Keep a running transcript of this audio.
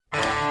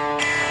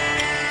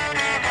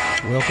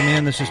Welcome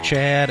in. This is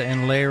Chad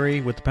and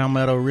Larry with the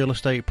Palmetto Real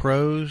Estate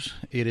Pros.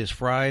 It is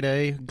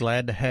Friday.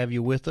 Glad to have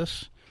you with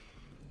us.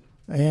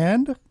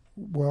 And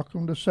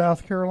welcome to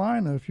South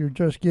Carolina. If you're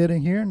just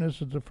getting here and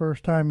this is the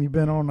first time you've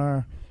been on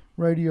our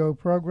radio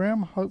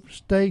program,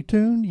 stay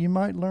tuned. You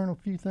might learn a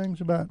few things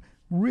about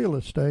real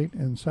estate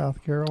in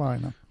South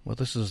Carolina. Well,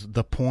 this is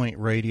The Point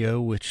Radio,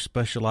 which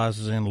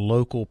specializes in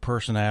local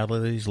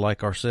personalities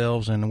like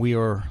ourselves, and we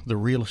are the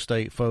real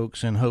estate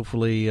folks, and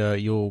hopefully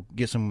you'll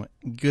get some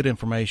good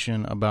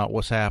information about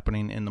what's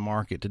happening in the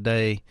market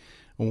today.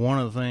 One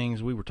of the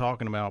things we were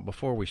talking about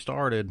before we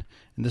started,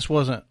 and this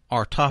wasn't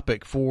our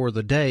topic for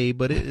the day,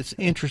 but it's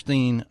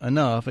interesting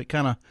enough. It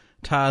kind of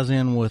ties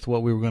in with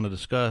what we were going to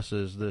discuss,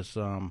 is this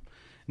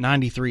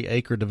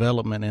 93-acre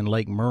development in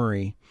Lake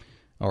Murray,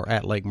 or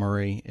at Lake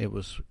Murray. It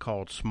was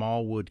called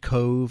Smallwood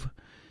Cove.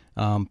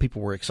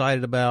 People were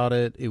excited about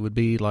it. It would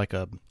be like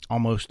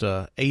almost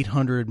a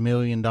 $800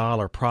 million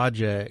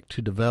project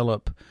to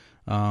develop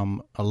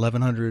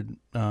 1,100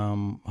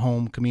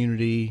 home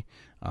community,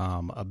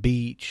 a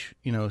beach.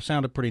 You know, it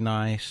sounded pretty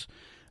nice.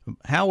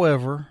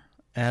 However,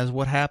 as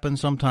what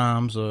happens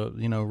sometimes,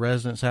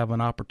 residents have an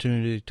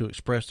opportunity to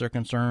express their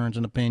concerns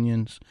and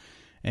opinions.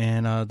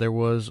 And there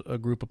was a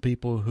group of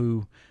people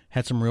who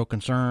had some real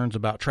concerns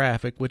about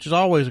traffic, which is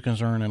always a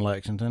concern in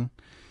Lexington.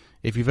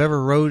 If you've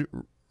ever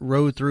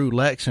rode through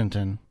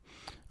Lexington,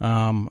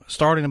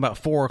 starting about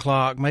 4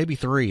 o'clock, maybe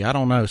 3, I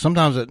don't know,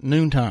 sometimes at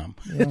noontime,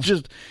 yeah.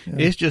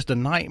 It's just a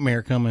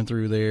nightmare coming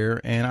through there.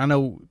 And I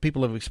know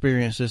people have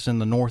experienced this in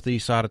the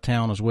northeast side of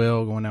town as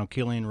well. Going down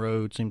Killeen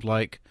Road seems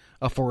like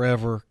a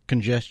forever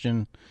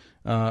congestion,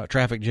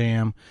 traffic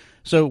jam.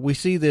 So we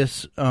see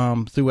this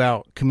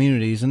throughout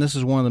communities, and this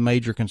is one of the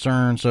major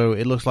concerns. So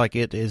it looks like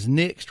it is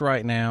nixed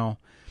right now.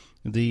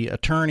 The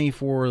attorney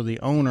for the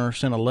owner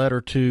sent a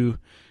letter to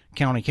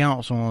county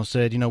council and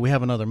said, we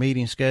have another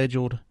meeting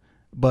scheduled,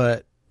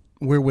 but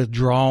we're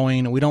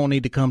withdrawing. We don't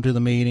need to come to the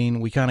meeting.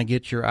 We kind of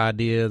get your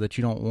idea that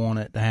you don't want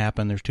it to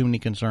happen. There's too many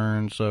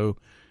concerns, so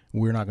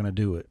we're not going to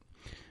do it.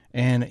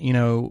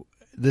 And,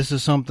 this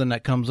is something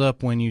that comes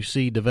up when you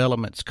see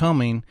developments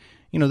coming.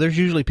 There's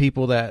usually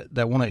people that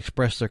want to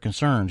express their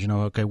concerns.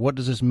 Okay, what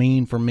does this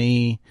mean for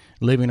me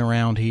living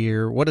around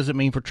here? What does it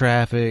mean for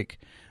traffic?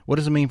 What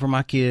does it mean for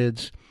my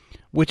kids?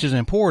 Which is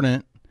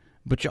important,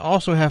 but you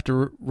also have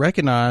to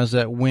recognize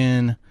that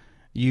when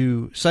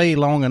you say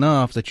long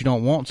enough that you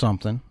don't want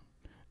something,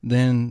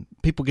 then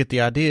people get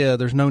the idea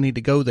there's no need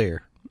to go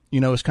there.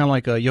 It's kind of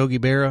like a Yogi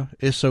Berra,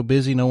 it's so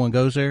busy no one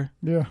goes there.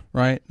 Yeah.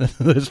 Right?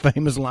 This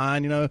famous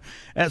line,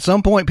 at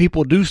some point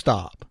people do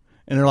stop.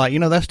 And they're like,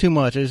 that's too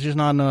much. It's just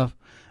not enough.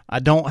 I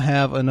don't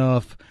have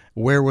enough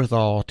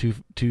wherewithal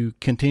to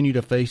continue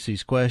to face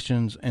these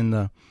questions.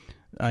 And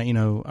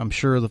I'm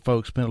sure the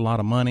folks spent a lot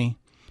of money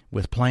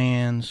with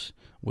plans,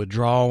 with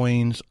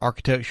drawings,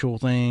 architectural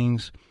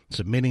things,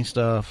 submitting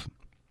stuff,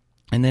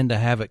 and then to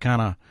have it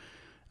kind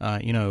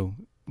of,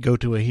 go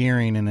to a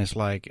hearing and it's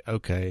like,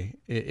 okay,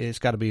 it's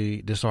got to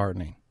be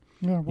disheartening.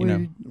 Yeah, we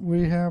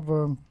have,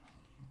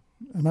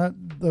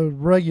 the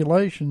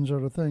regulations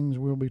are the things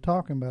we'll be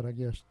talking about, I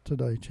guess,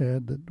 today,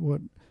 Chad,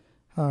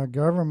 how our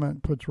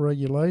government puts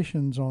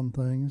regulations on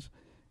things.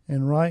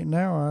 And right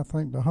now, I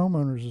think the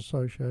Homeowners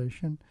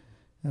Association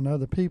and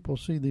other people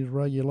see these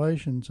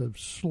regulations have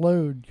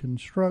slowed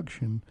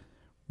construction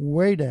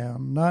way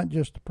down, not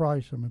just the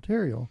price of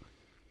material,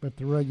 but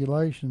the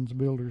regulations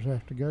builders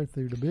have to go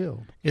through to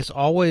build. It's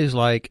always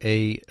like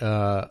a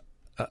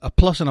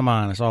plus and a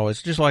minus,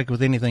 always, just like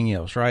with anything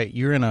else, right?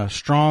 You're in a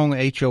strong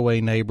HOA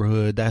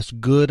neighborhood. That's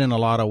good in a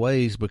lot of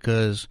ways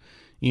because,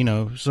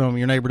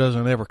 your neighbor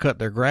doesn't ever cut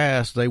their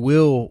grass. They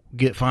will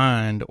get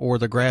fined or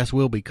the grass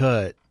will be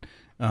cut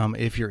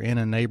if you're in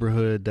a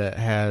neighborhood that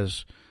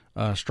has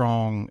a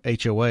strong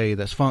HOA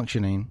that's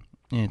functioning.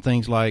 And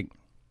things like,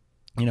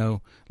 a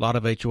lot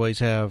of HOAs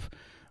have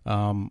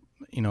an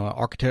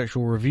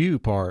architectural review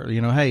part.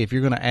 Hey, if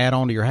you're going to add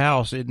on to your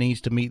house, it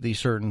needs to meet these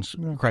certain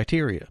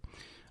criteria.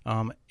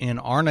 In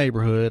our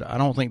neighborhood, I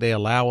don't think they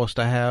allow us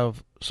to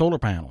have solar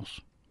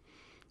panels.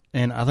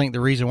 And I think the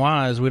reason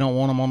why is we don't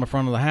want them on the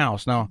front of the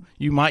house. Now,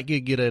 you might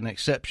get an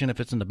exception if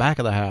it's in the back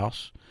of the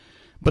house,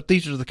 but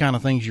these are the kind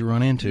of things you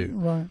run into.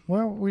 Right.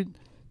 Well,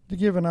 to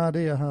give an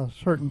idea how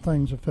certain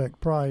things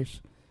affect price,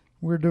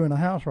 we're doing a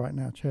house right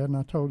now, Chad, and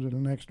I told you the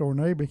next door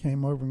neighbor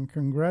came over and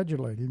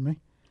congratulated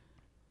me.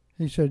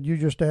 He said, "You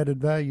just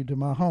added value to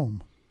my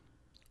home."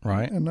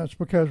 Right. And that's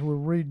because we're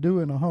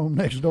redoing a home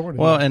next door to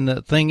Well, him. and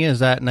the thing is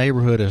that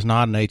neighborhood is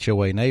not an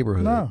HOA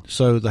neighborhood. No.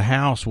 So the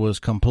house was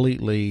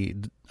completely,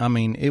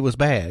 it was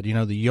bad.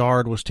 The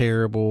yard was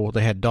terrible.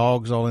 They had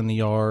dogs all in the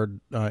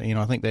yard.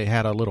 I think they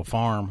had a little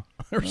farm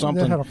or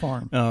something. They had a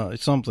farm.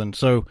 Something.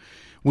 So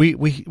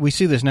we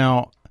see this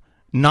now,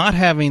 not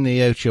having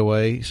the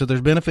HOA. So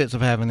there's benefits of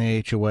having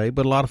the HOA,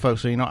 but a lot of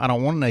folks say, I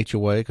don't want an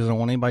HOA because I don't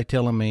want anybody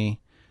telling me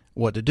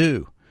what to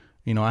do.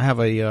 I have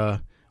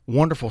a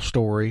wonderful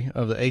story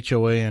of the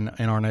HOA in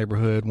our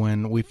neighborhood.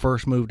 When we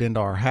first moved into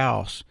our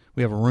house,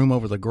 we have a room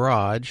over the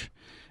garage,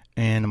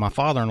 and my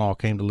father-in-law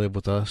came to live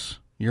with us.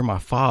 You're my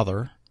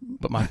father.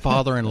 but my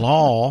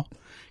father-in-law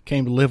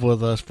came to live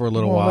with us for a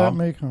little while. Let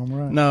me come,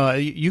 right? No,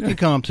 you can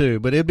come too,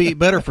 but it'd be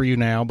better for you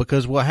now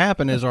because what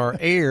happened is our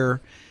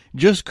air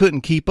just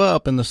couldn't keep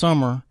up in the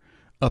summer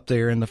up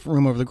there in the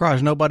room over the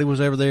garage. Nobody was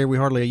ever there. We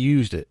hardly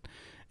used it.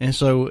 And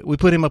so we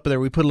put him up there.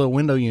 We put a little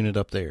window unit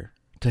up there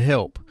to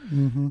help.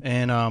 Mm-hmm.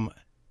 And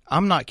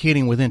I'm not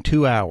kidding. Within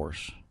 2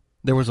 hours,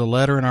 there was a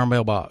letter in our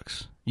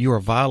mailbox. You are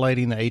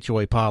violating the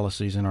HOA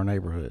policies in our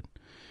neighborhood.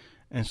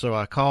 And so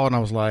I called and I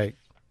was like,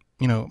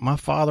 my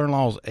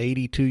father-in-law is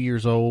 82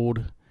 years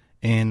old.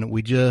 And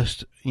we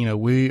just,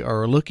 we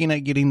are looking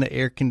at getting the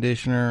air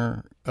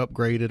conditioner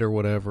upgraded or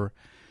whatever.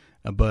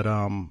 But,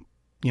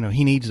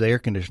 he needs the air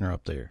conditioner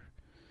up there.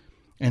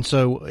 And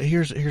so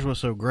here's what's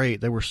so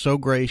great. They were so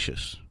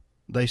gracious.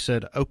 They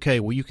said, okay,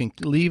 well, you can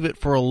leave it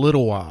for a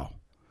little while,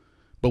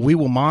 but we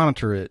will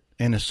monitor it.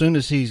 And as soon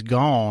as he's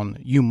gone,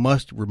 you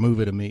must remove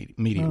it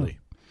immediately.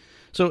 Oh.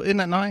 So isn't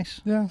that nice?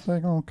 Yeah, they're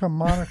going to come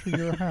monitor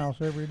your house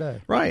every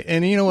day. Right.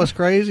 And you know what's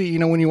crazy?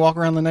 When you walk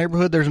around the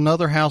neighborhood, there's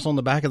another house on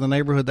the back of the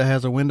neighborhood that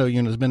has a window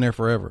unit that's been there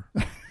forever.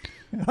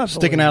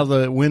 Sticking out of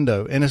the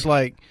window. And it's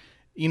like,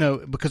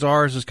 because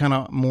ours is kind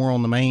of more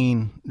on the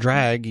main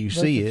drag, you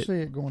see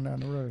it going down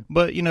the road.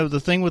 But, the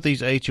thing with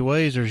these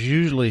HOAs, there's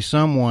usually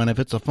someone, if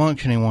it's a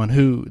functioning one,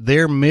 who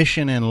their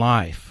mission in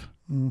life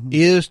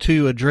is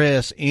to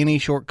address any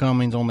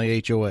shortcomings on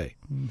the HOA.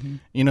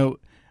 Mm-hmm.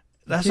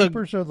 That's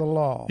keepers of the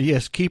law.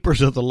 Yes,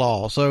 keepers of the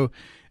law. So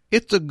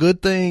it's a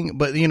good thing,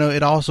 but,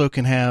 it also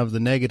can have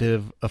the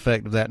negative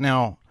effect of that.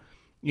 Now,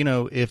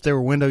 if there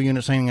were window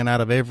units hanging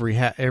out of every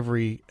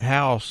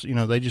house,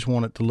 they just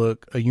want it to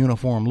look a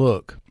uniform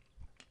look.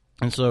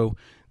 And so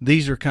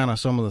these are kind of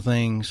some of the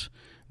things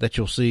that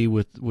you'll see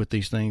with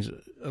these things.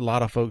 A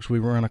lot of folks we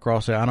run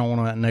across say, I don't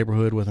want that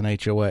neighborhood with an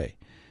HOA.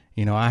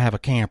 I have a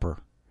camper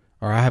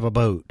or I have a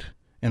boat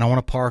and I want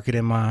to park it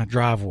in my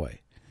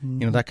driveway.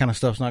 Mm-hmm. That kind of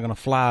stuff's not going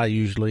to fly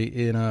usually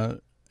in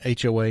a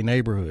HOA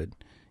neighborhood.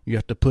 You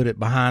have to put it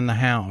behind the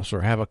house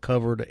or have a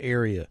covered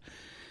area.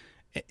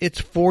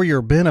 It's for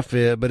your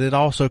benefit, but it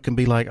also can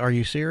be like, are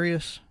you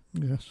serious?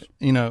 Yes.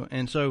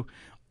 And so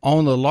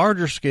on the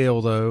larger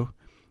scale, though,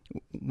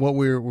 what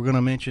we're going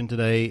to mention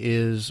today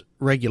is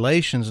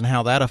regulations and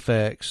how that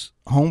affects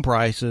home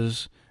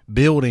prices,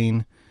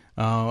 building,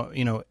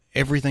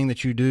 everything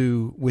that you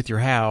do with your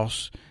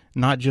house,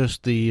 not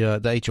just the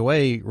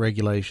HOA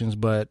regulations,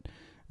 but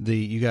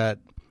we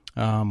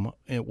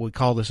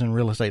call this in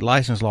real estate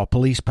license law,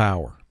 police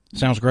power.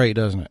 Sounds great,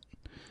 doesn't it?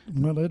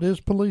 Well, it is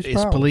police power.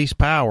 It's police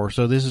power.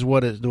 So this is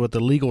what the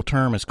legal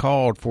term is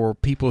called for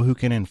people who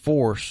can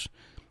enforce,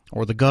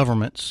 or the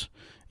governments.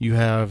 You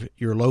have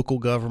your local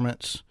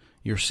governments,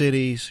 your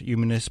cities, your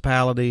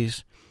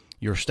municipalities,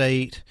 your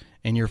state,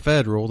 and your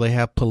federal. They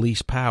have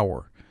police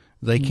power.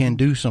 They can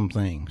do some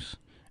things,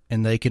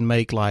 and they can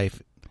make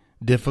life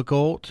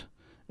difficult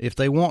if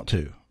they want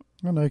to.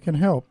 And they can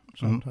help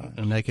sometimes.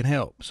 And they can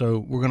help. So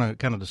we're going to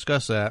kind of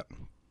discuss that.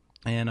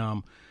 And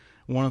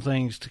one of the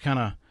things to kind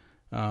of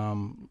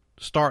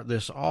start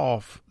this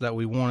off that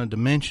we wanted to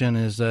mention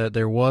is that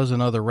there was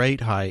another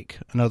rate hike,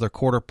 another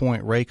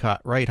quarter-point rate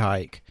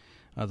hike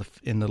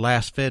in the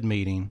last Fed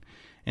meeting.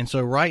 And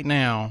so right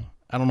now,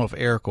 I don't know if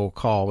Erica will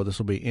call, but this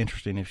will be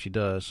interesting if she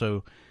does.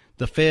 So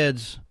the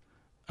Fed's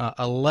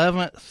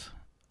 11th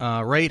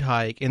rate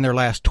hike in their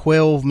last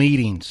 12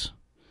 meetings.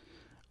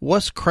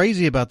 What's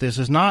crazy about this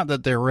is not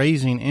that they're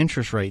raising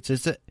interest rates.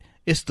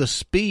 It's the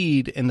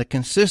speed and the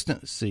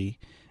consistency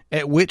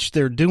at which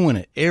they're doing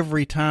it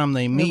every time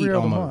they meet. Every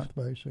other almost.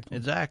 month, basically.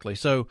 Exactly.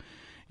 So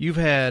you've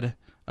had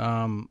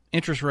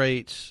interest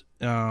rates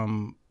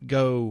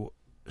go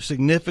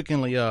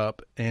significantly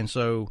up, and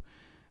so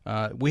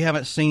we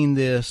haven't seen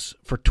this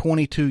for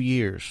 22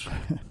 years,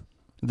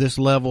 this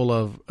level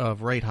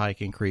of rate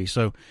hike increase.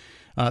 So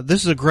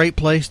this is a great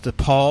place to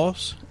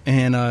pause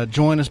and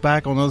join us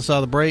back on the other side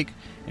of the break,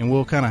 and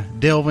we'll kind of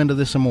delve into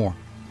this some more.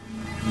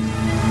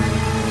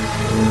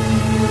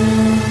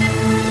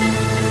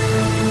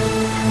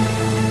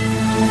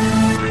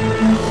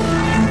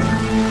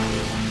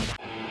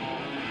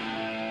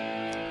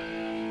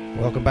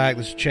 Welcome back.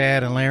 This is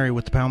Chad and Larry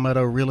with the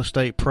Palmetto Real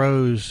Estate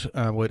Pros.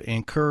 I would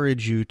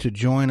encourage you to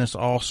join us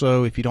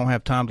also. If you don't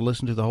have time to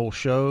listen to the whole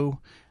show,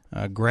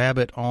 grab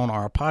it on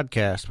our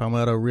podcast,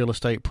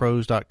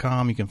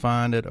 PalmettoRealEstatePros.com. You can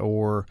find it,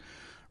 or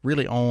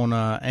really on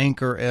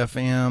Anchor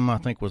FM. I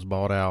think was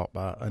bought out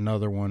by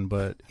another one,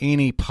 but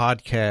any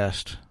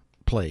podcast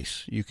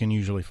place you can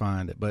usually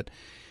find it. But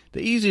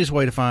the easiest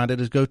way to find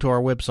it is go to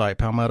our website,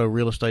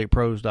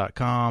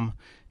 PalmettoRealEstatePros.com.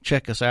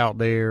 Check us out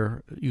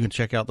there. You can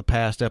check out the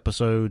past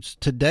episodes.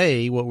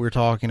 Today, what we're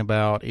talking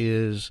about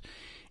is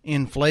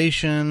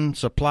inflation,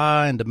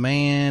 supply and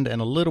demand,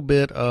 and a little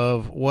bit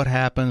of what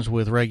happens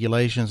with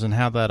regulations and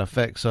how that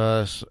affects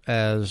us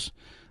as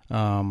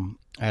in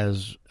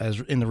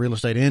the real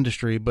estate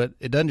industry. But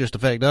it doesn't just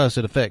affect us;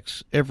 it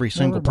affects every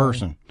single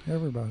person.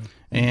 Everybody.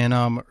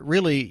 And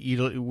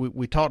really,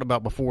 we talked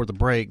about before the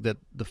break that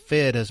the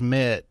Fed has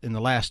met in the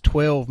last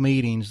 12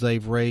 meetings.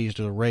 They've raised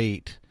the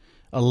rate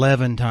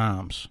 11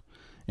 times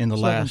in the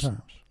last.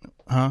 Times.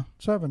 Huh?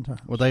 7 times.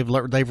 Well,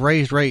 they've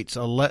raised rates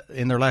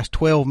in their last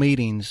 12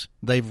 meetings.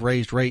 They've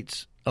raised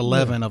rates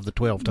 11 of the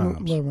 12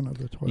 times. 11 of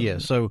the 12. Yeah.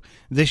 So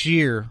this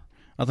year,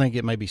 I think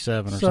it may be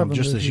 7 or something.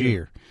 Just this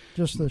year.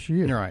 Just this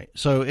year. Right.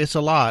 So it's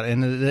a lot,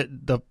 and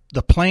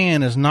the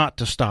plan is not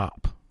to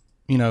stop.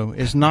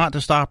 It's not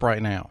to stop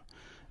right now.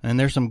 And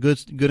there's some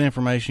good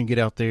information get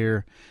out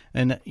there.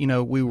 And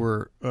we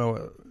were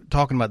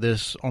talking about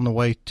this on the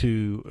way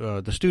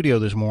to the studio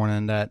this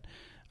morning. That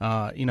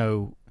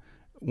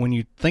when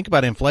you think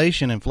about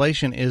inflation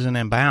is an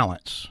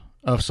imbalance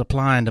of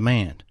supply and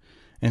demand.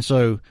 And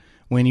so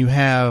when you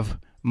have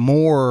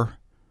more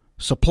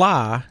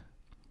supply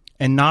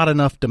and not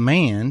enough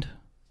demand,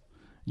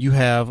 you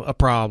have a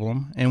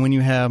problem. And when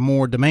you have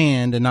more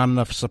demand and not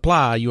enough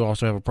supply, you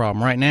also have a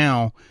problem. Right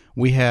now,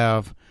 we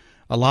have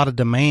a lot of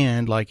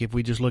demand. Like if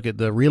we just look at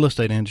the real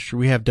estate industry,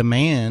 we have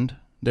demand.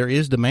 There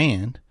is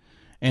demand,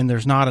 and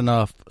there's not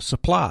enough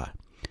supply.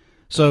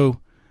 So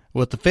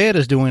what the Fed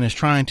is doing is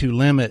trying to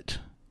limit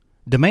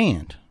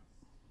demand.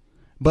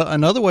 But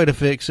another way to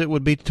fix it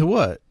would be to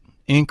what?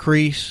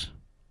 Increase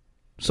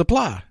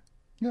supply.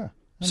 Yeah.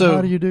 And so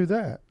how do you do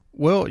that?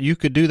 Well, you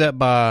could do that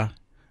by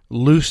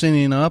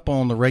loosening up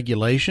on the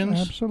regulations.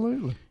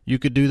 Absolutely. You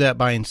could do that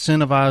by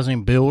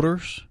incentivizing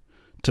builders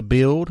to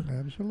build.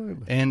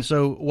 Absolutely. And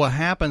so what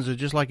happens is,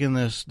 just like in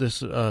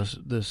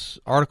this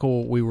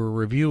article we were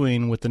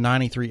reviewing with the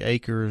 93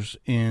 acres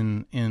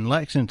in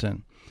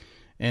Lexington,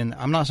 and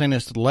I'm not saying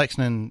it's the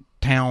Lexington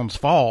town's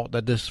fault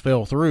that this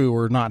fell through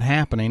or not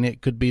happening.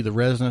 It could be the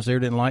residents there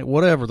didn't like,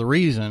 whatever the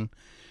reason.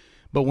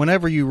 But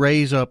whenever you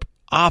raise up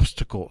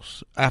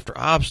obstacles after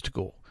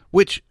obstacle,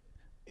 which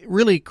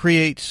really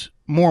creates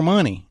more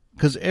money,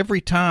 because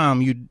every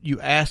time you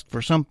ask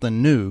for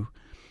something new,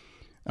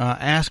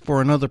 ask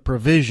for another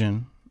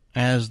provision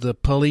as the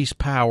police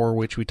power,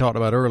 which we talked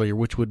about earlier,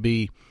 which would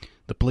be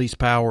the police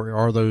power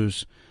are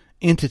those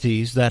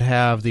entities that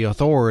have the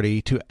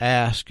authority to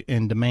ask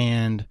and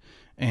demand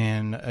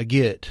and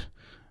get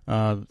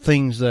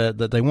things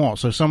that they want.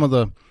 So some of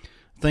the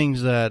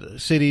things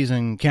that cities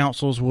and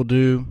councils will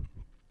do,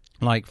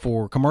 like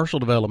for commercial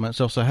developments,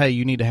 they'll say, hey,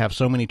 you need to have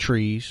so many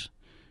trees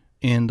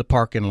in the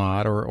parking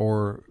lot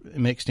or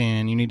mixed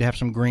in. You need to have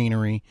some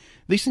greenery.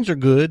 These things are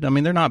good. I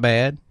mean, they're not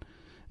bad.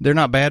 They're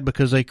not bad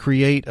because they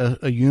create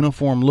a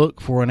uniform look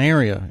for an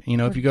area.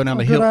 If you go down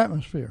to Hilton,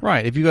 atmosphere.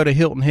 Right. If you go to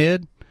Hilton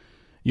Head,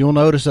 you'll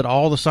notice that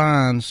all the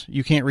signs,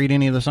 you can't read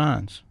any of the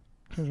signs.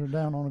 Because they're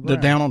down on the ground. They're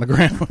down on the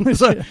ground.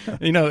 So,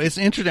 it's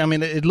interesting. I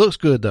mean, it looks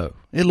good, though.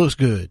 It looks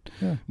good.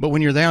 Yeah. But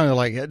when you're down, you're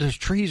like, there's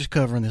trees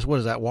covering this. What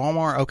is that,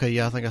 Walmart? Okay,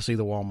 yeah, I think I see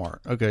the Walmart.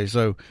 Okay,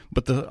 so,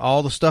 but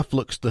all the stuff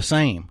looks the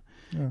same.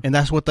 Yeah. And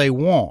that's what they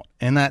want.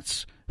 And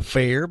that's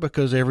fair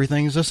because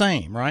everything's the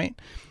same, right?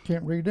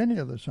 Can't read any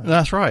of the signs.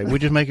 That's right. We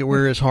just make it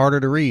where it's harder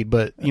to read,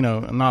 but,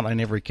 not in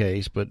every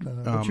case. But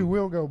you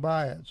will go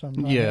by it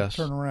sometimes. Yes.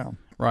 Turn around.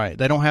 Right.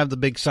 They don't have the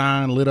big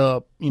sign lit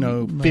up,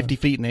 50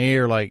 feet in the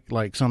air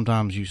like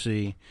sometimes you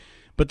see.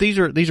 But these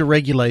are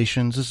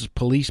regulations. This is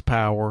police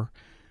power.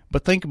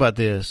 But think about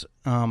this.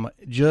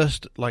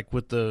 Just like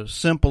with the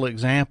simple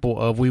example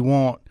of we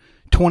want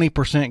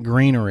 20%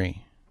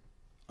 greenery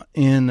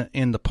in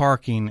the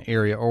parking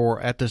area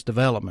or at this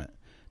development.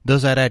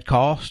 Does that add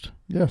cost?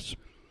 Yes.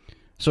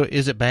 So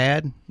is it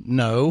bad?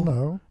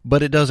 No.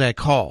 But it does add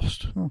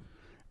cost. Oh.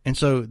 And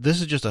so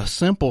this is just a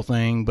simple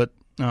thing, but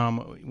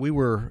we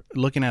were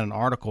looking at an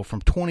article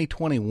from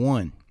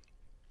 2021.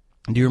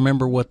 Do you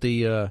remember what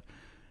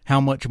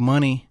how much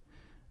money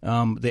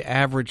the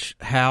average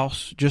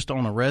house just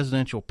on a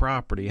residential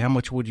property, how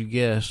much would you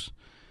guess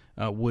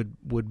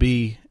would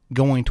be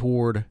going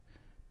toward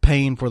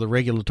paying for the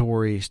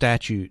regulatory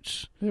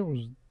statutes? It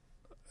was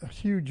a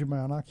huge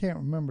amount. I can't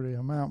remember the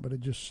amount, but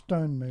it just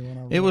stunned me when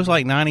I read it. Was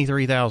like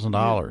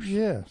 $93,000.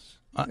 Yes.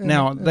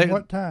 Now,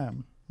 what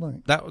time?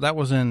 That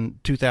was in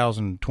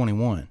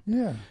 2021.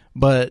 Yeah.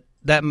 But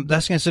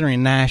that's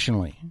considering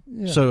nationally.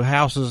 Yeah. So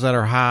houses that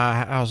are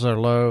high, houses that are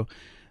low.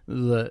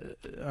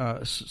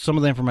 Some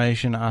of the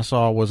information I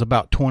saw was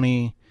about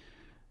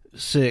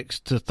 26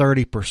 to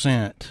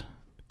 30%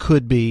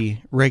 could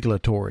be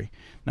regulatory.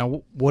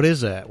 Now, what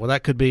is that? Well,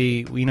 that could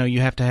be,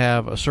 you have to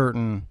have a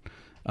certain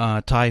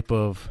type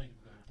of,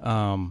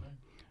 hot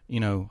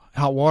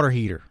water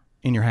heater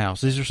in your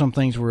house. These are some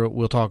things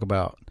we'll talk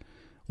about.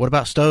 What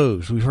about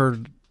stoves? We've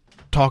heard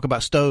talk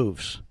about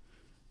stoves.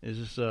 Is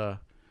this,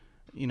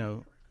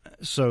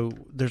 so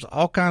there's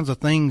all kinds of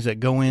things that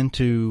go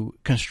into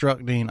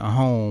constructing a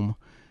home.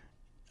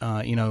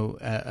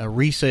 A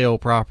resale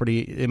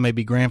property, it may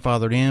be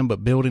grandfathered in,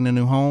 but building a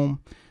new home,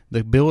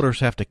 the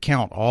builders have to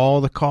count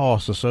all the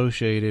costs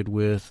associated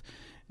with,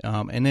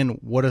 and then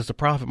what is the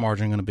profit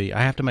margin going to be?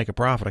 I have to make a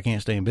profit. I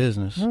can't stay in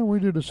business. Well, we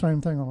do the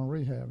same thing on a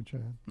rehab,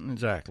 Chad.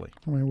 Exactly.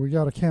 I mean, we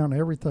got to count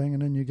everything,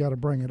 and then you got to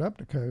bring it up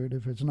to code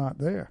if it's not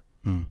there.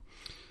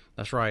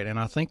 That's right. And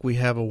I think we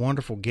have a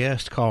wonderful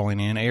guest calling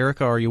in.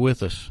 Erica, are you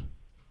with us?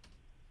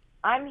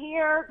 I'm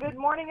here. Good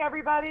morning,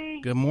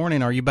 everybody. Good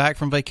morning. Are you back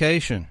from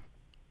vacation?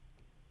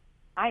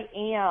 I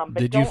am.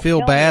 But did you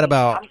feel bad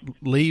about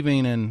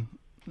leaving and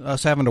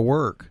us having to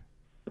work?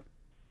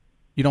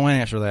 You don't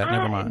answer that.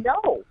 Never mind.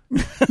 No.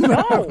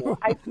 No,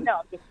 I'm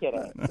just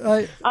kidding.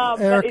 Hey,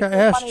 Erica,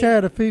 ask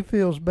Chad if he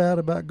feels bad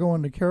about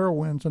going to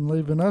Carowinds and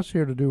leaving us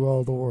here to do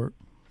all the work.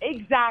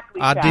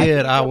 Exactly. I Chad.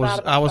 did.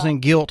 I was in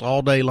guilt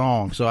all day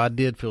long, so I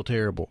did feel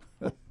terrible.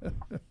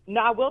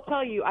 No, I will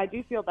tell you, I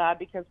do feel bad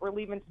because we're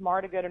leaving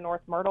tomorrow to go to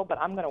North Myrtle, but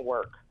I'm going to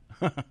work.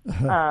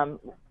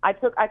 I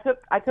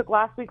took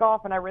last week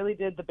off, and I really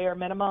did the bare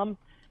minimum.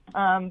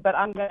 But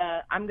I'm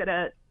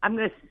gonna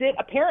sit.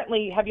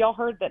 Apparently, have y'all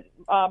heard that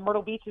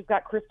Myrtle Beach has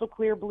got crystal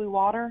clear blue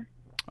water?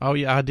 Oh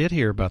yeah, I did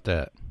hear about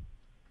that.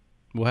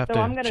 We'll have to check that out.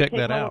 So I'm gonna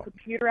take my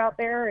computer out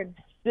there and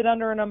sit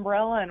under an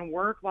umbrella and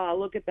work while I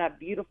look at that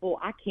beautiful.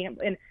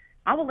 And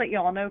I will let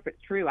y'all know if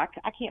it's true. I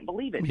can't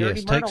believe it.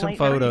 Yes, take some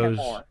photos,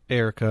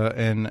 Erica,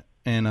 and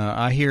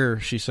I hear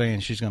she's saying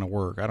she's going to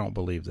work. I don't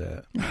believe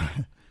that.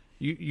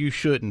 You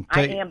shouldn't.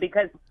 I am,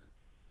 because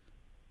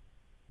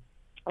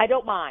I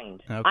don't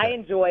mind. Okay. I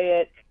enjoy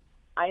it.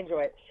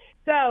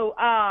 So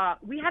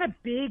we had a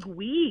big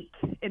week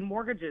in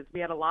mortgages. We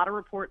had a lot of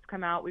reports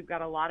come out. We've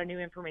got a lot of new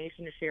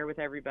information to share with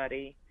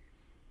everybody.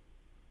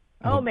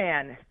 Oh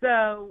man.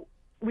 So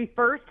we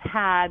first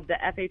had the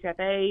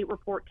FHFA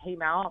report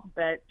came out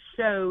that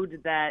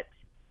showed that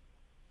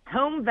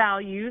home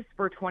values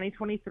for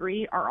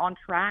 2023 are on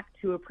track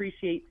to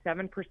appreciate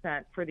 7%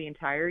 for the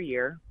entire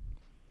year,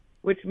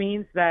 which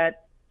means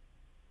that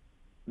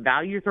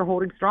values are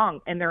holding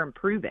strong and they're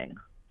improving.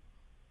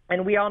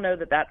 And we all know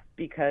that that's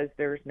because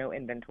there's no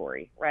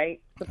inventory,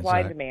 right? Supply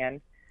and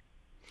demand.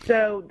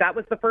 So that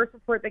was the first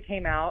report that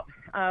came out.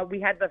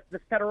 We had the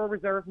Federal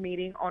Reserve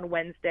meeting on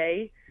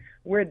Wednesday,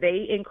 where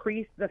they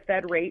increased the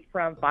Fed rate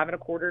from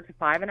 5.25 to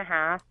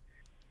 5.5.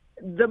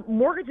 The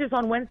mortgages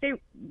on Wednesday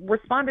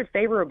responded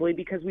favorably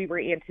because we were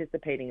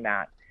anticipating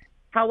that.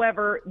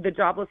 However, the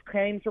jobless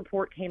claims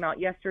report came out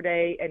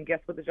yesterday, and guess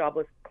what the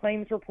jobless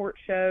claims report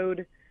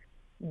showed?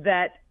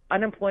 That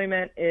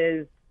unemployment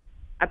is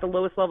at the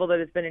lowest level that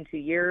it's been in 2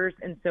 years.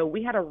 And so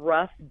we had a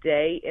rough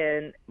day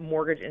in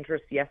mortgage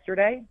interest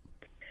yesterday.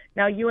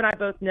 Now, you and I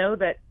both know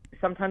that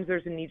sometimes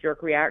there's a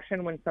knee-jerk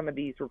reaction when some of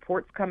these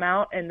reports come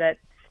out, and that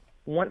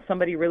once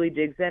somebody really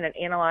digs in and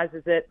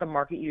analyzes it, the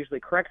market usually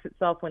corrects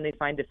itself when they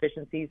find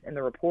deficiencies in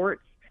the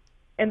reports.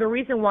 And the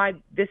reason why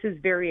this is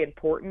very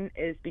important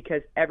is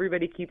because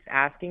everybody keeps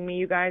asking me,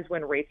 you guys,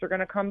 when rates are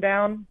going to come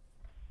down.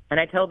 And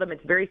I tell them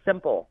it's very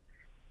simple.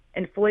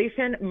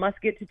 Inflation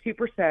must get to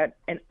 2%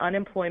 and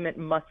unemployment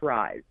must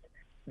rise.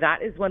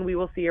 That is when we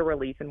will see a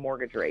relief in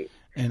mortgage rates.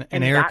 And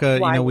Erica,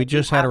 we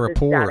just had a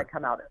report.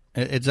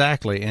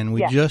 Exactly. And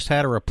we just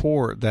had a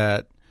report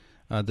that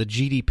the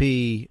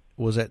GDP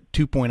was at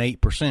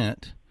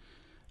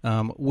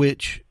 2.8%,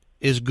 which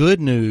is good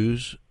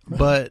news,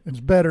 but it's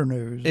better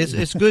news.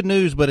 It's good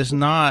news, but it's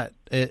not.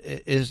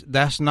 It's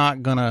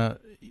going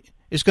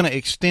to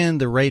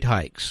extend the rate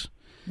hikes.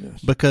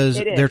 Yes. Because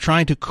they're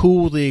trying to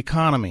cool the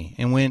economy,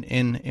 and when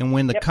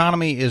the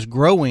economy is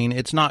growing,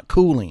 it's not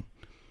cooling,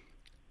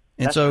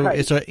 and that's so right.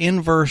 It's an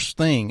inverse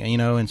thing,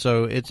 and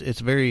so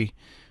it's very.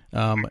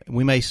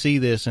 We may see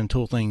this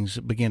until things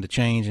begin to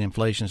change and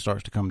inflation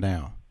starts to come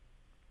down.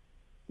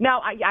 No,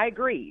 I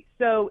agree.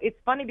 So it's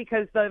funny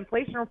because the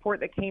inflation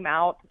report that came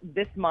out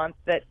this month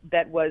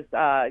that was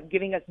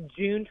giving us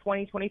June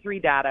 2023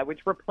 data, which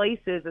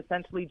replaces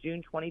essentially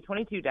June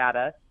 2022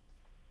 data,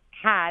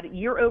 had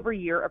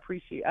year-over-year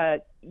inflation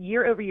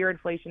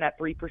at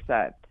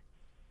 3%,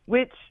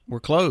 which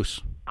we're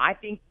close. I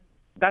think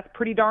that's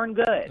pretty darn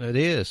good. It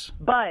is.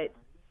 But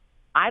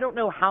I don't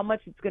know how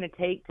much it's going to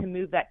take to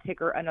move that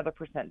ticker another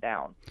 %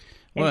 down.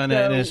 Well, and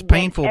it's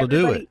painful to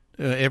do it.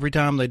 Every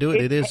time they do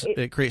it,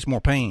 it creates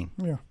more pain.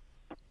 Yeah,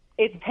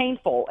 it's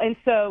painful. And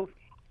so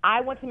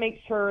I want to make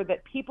sure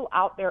that people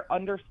out there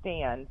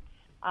understand.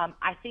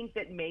 I think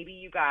that maybe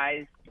you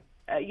guys –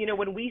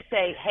 when we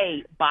say,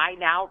 hey, buy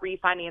now,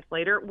 refinance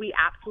later, we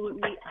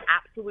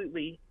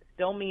absolutely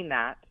still mean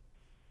that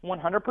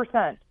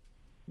 100%.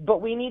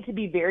 But we need to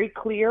be very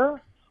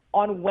clear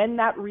on when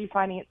that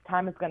refinance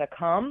time is going to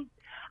come.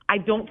 I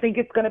don't think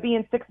it's going to be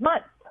in 6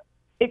 months.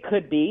 It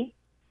could be.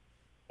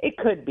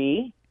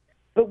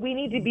 But we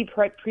need to be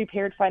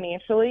prepared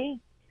financially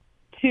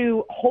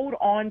to hold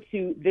on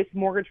to this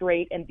mortgage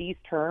rate and these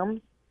terms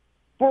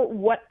for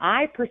what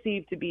I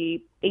perceive to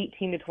be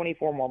 18 to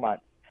 24 more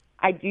months.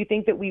 I do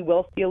think that we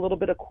will see a little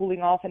bit of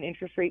cooling off in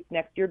interest rates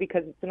next year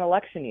because it's an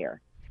election year.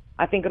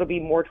 I think it'll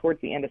be more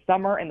towards the end of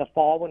summer and the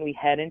fall when we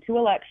head into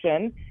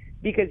election,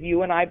 because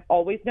you and I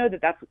always know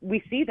that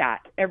we see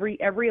that every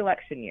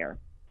election year.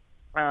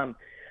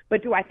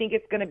 But do I think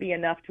it's going to be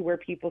enough to where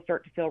people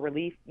start to feel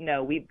relief?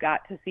 No, we've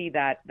got to see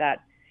that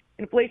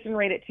inflation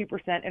rate at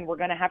 2%, and we're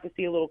going to have to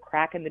see a little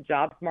crack in the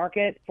jobs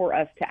market for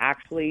us to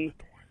actually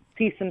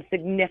see some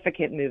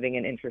significant moving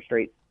in interest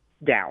rates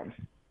down.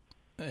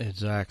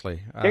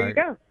 Exactly. There you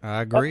go.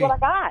 I agree. That's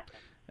what I got.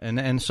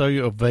 And so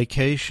your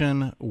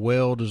vacation,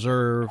 well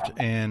deserved,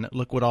 and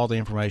look what all the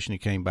information you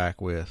came back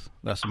with.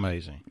 That's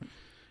amazing.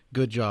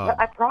 Good job.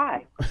 I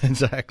try.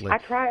 Exactly. I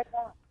try.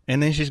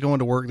 And then she's going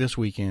to work this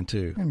weekend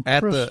too. And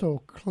at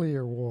crystal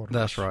clear water.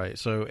 That's right.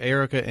 So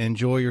Erica,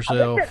 enjoy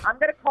yourself. Listen, I'm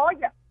going to call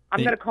you. I'm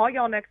going to call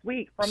y'all next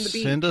week from the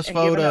beach. Send us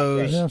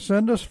photos. Yeah,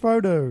 send us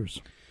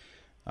photos.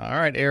 All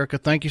right, Erica,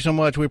 thank you so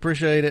much. We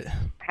appreciate it.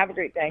 Have a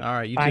great day. All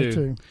right, you Bye.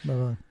 too.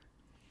 Bye-bye.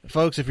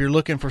 Folks, if you're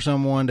looking for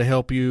someone to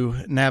help you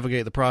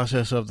navigate the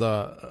process of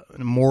the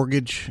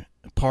mortgage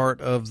part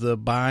of the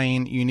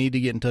buying, you need to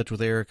get in touch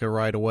with Erica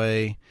right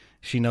away.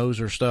 She knows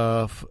her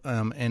stuff,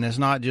 and it's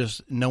not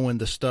just knowing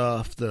the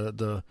stuff,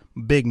 the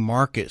big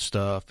market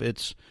stuff.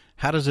 It's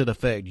how does it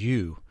affect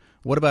you?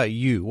 What about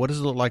you? What does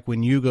it look like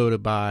when you go to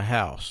buy a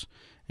house?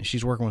 And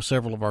she's working with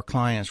several of our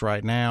clients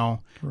right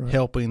now,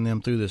 helping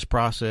them through this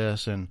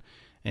process. And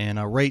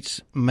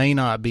rates may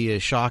not be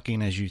as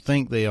shocking as you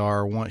think they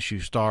are once you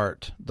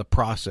start the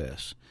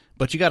process.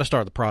 But you got to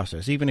start the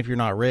process, even if you're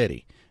not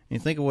ready.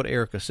 And think of what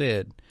Erica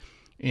said.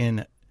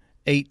 In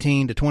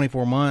 18 to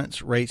 24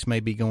 months, rates may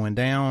be going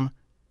down.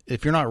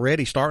 If you're not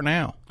ready, start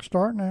now.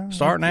 Start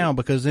now,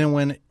 because then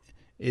when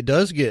it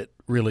does get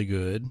really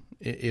good,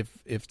 if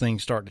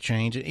things start to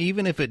change,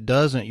 even if it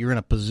doesn't, you're in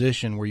a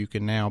position where you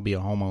can now be a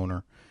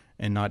homeowner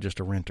and not just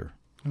a renter.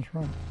 That's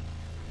right.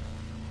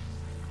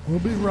 We'll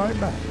be right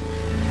back.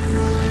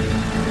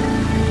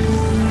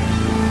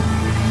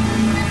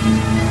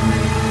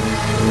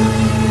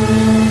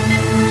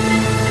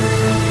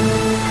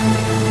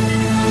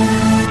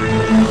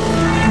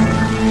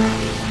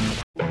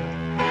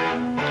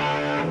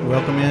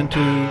 Welcome into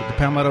the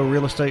Palmetto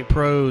Real Estate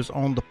Pros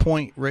on The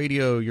Point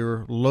Radio,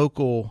 your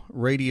local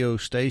radio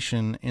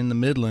station in the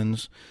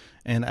Midlands,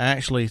 and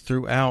actually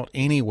throughout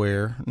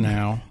anywhere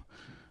now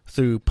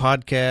through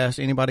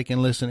podcasts. Anybody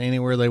can listen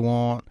anywhere they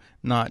want,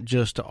 not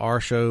just to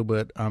our show,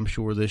 but I'm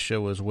sure this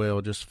show as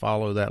well. Just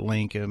follow that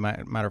link. As a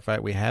matter of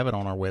fact, we have it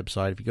on our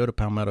website. If you go to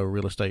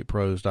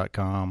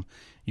PalmettoRealEstatePros.com,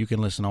 you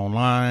can listen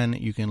online.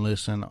 You can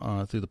listen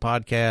through the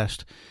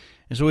podcast.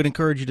 And so we'd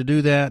encourage you to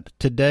do that.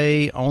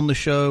 Today on the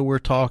show, we're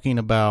talking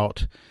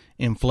about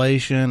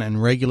inflation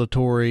and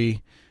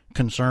regulatory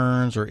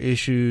concerns or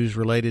issues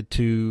related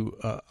to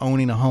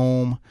owning a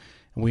home.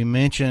 We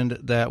mentioned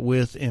that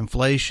with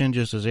inflation,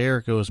 just as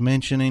Erica was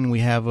mentioning, we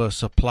have a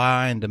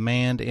supply and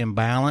demand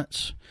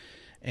imbalance.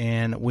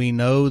 And we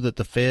know that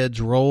the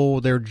Fed's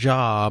role, their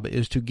job,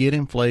 is to get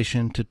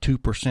inflation to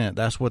 2%.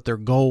 That's what their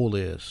goal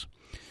is.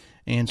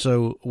 And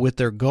so with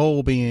their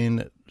goal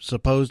being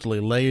supposedly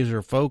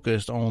laser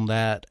focused on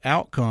that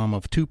outcome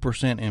of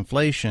 2%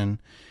 inflation,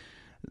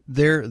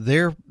 their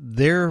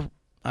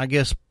I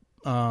guess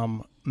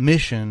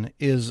mission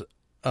is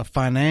a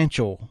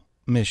financial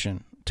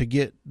mission to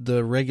get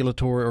the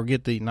regulatory, or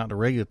get the, not the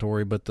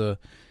regulatory, but the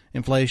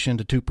inflation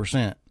to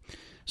 2%.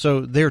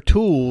 So their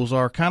tools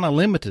are kind of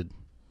limited.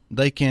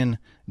 They can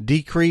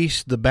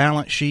decrease the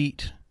balance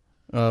sheet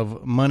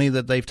of money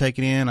that they've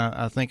taken in.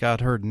 I think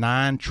I'd heard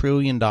 $9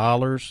 trillion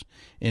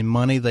in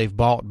money they've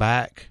bought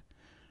back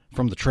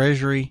from the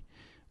Treasury,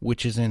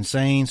 which is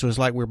insane. So it's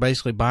like we're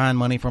basically buying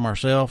money from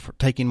ourselves,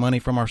 taking money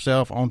from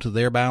ourselves onto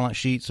their balance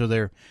sheet. So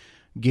they're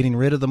getting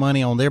rid of the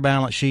money on their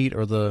balance sheet,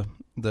 or the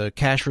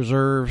cash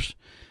reserves,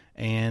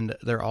 and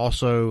they're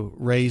also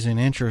raising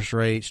interest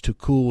rates to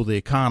cool the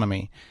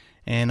economy.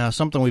 And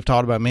something we've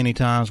talked about many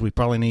times, we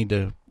probably need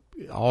to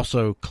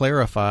also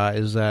clarify,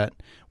 is that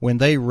when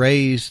they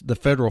raise the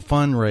federal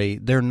fund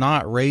rate, they're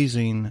not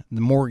raising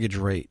the mortgage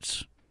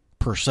rates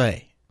per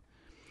se.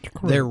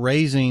 Correct. They're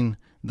raising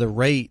the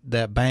rate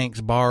that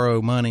banks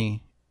borrow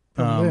money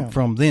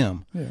from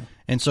them. Yeah.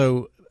 And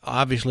so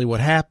obviously what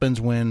happens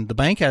when the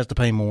bank has to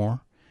pay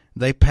more,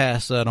 they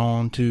pass that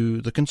on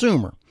to the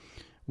consumer,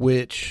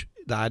 which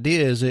the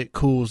idea is it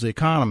cools the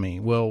economy.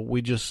 Well,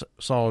 we just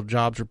saw a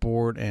jobs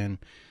report and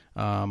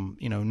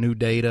new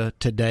data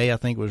today. I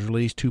think it was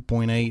released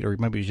 2.8, or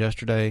maybe it was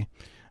yesterday,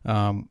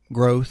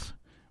 growth,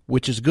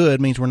 which is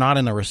good. Means we're not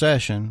in a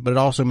recession, but it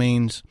also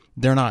means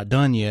they're not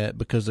done yet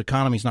because the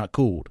economy's not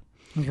cooled.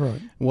 That's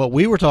right. What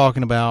we were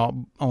talking about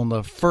on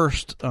the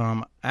first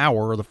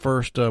hour, or the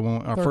first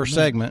first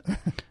segment,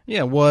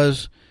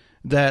 was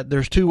that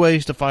there's two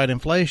ways to fight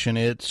inflation.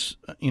 It's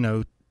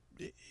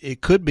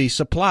it could be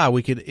supply.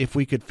 If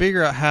we could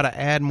figure out how to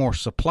add more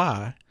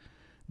supply,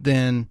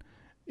 then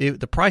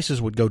the prices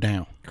would go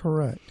down.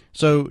 Correct.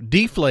 So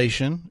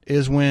deflation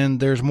is when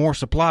there's more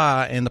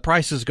supply and the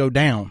prices go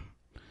down.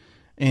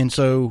 And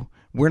so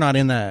we're not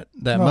in that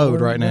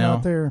mode right now. We're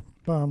not there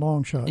by a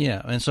long shot.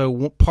 Yeah, and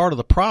so part of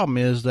the problem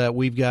is that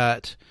we've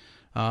got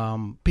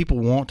people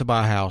want to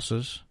buy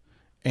houses,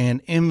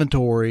 and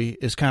inventory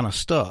is kind of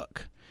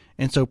stuck.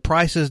 And so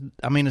prices,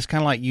 it's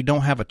kind of like you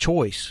don't have a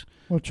choice.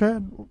 Well,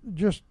 Chad,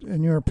 just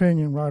in your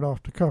opinion, right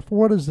off the cuff,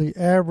 what is the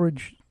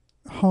average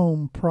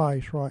home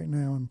price right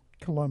now in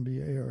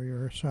Columbia area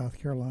or South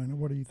Carolina?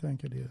 What do you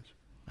think it is?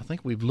 I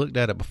think we've looked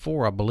at it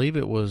before. I believe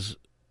it was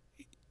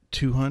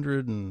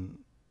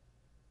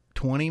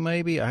 220,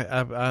 maybe. It's in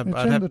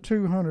the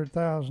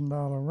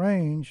 $200,000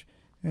 range,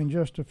 and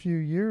just a few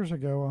years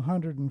ago,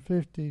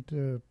 150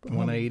 to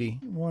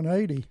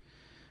 180.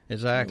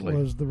 Exactly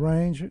Was the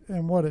range.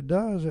 And what it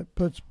does, it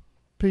puts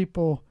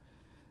people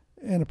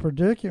in a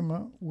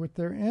predicament with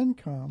their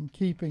income,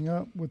 keeping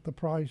up with the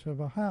price of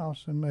a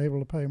house and able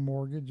to pay a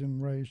mortgage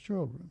and raise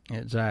children.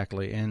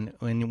 Exactly. And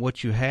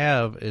what you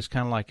have is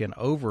kind of like an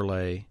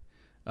overlay,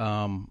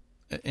 and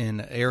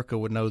Erica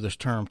would know this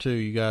term too,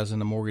 you guys in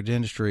the mortgage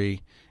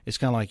industry. It's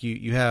kind of like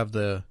you have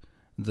the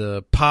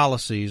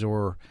policies,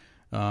 or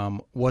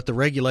what the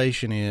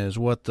regulation is,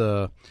 what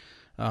the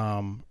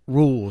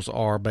rules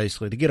are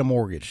basically to get a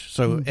mortgage.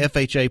 So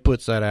FHA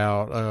puts that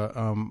out.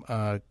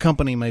 A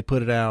company may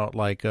put it out,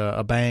 like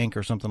a bank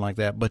or something like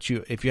that. But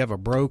if you have a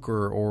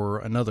broker or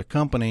another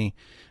company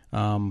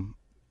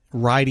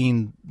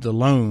writing the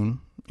loan,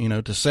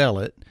 to sell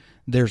it,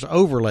 there's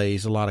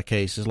overlays. A lot of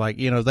cases, like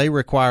they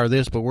require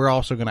this, but we're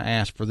also going to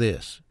ask for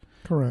this.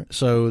 Correct.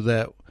 So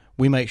that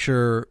we make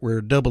sure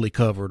we're doubly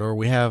covered, or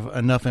we have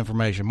enough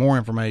information, more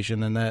information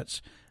than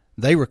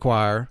they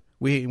require.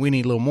 We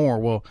need a little more.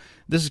 Well,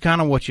 this is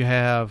kind of what you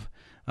have.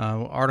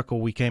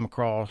 Article we came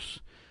across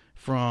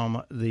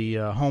from the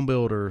Home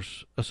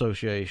Builders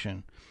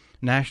Association.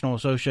 National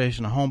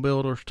Association of Home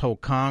Builders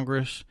told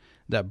Congress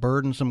that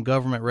burdensome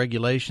government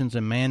regulations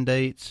and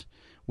mandates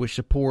which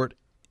support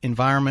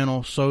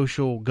environmental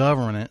social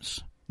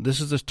governance.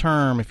 This is this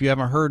term. If you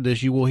haven't heard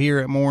this, you will hear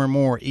it more and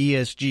more.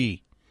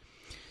 ESG.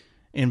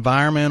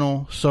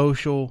 Environmental,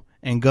 social,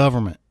 and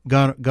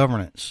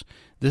governance.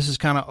 This is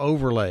kind of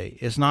overlay.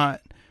 It's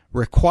not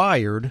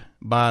required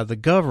by the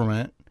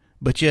government,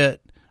 but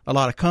yet a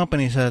lot of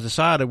companies have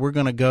decided we're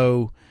going to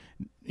go,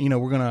 we're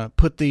going to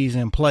put these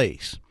in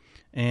place.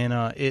 And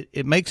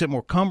it makes it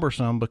more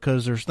cumbersome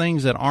because there's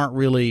things that aren't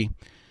really,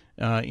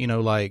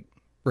 like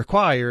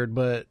required,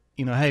 but,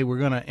 hey, we're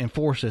going to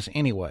enforce this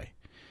anyway.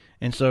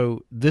 And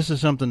so this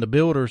is something the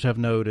builders have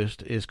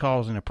noticed is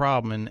causing a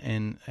problem.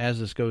 And as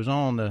this goes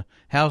on, the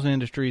housing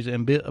industry's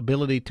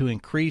ability to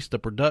increase the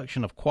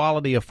production of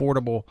quality,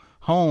 affordable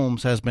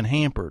homes has been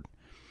hampered.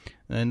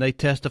 And they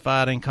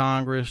testified in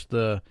Congress,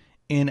 the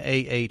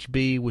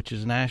NAHB, which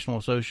is National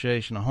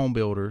Association of Home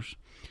Builders.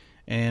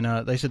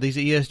 And they said these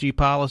ESG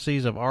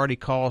policies have already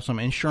caused some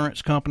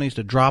insurance companies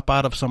to drop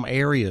out of some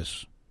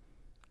areas.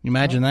 You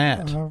imagine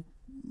that.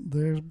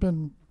 There's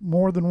been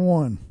more than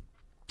one.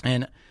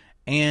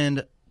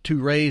 And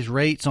to raise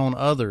rates on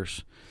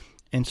others.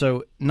 And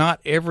so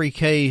not every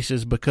case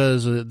is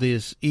because of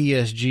this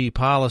ESG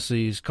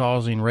policies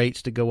causing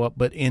rates to go up,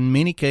 but in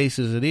many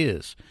cases it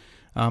is.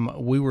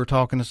 We were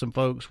talking to some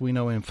folks we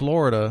know in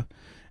Florida,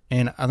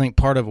 and I think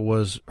part of it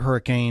was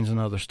hurricanes and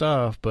other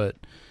stuff, but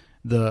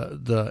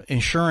the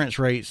insurance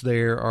rates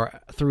there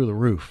are through the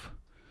roof.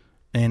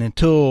 And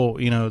until,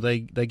 they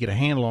get a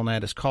handle on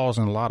that, it's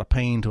causing a lot of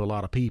pain to a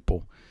lot of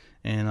people.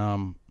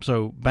 And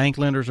so bank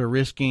lenders are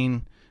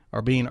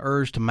being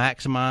urged to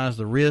maximize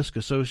the risk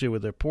associated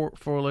with their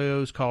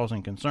portfolios,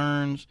 causing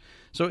concerns.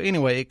 So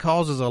anyway, it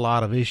causes a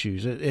lot of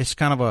issues. It's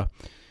kind of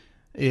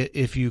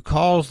if you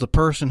cause the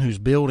person who's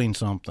building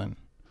something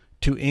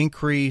to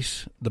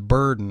increase the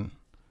burden,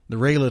 the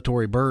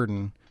regulatory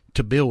burden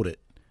to build it.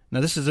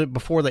 Now, this is it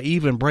before they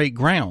even break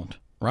ground,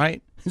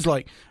 right? It's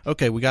like,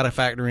 okay, we got to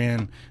factor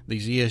in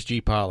these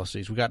ESG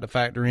policies. We got to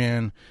factor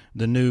in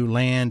the new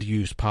land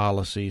use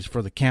policies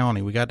for the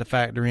county. We got to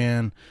factor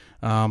in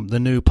the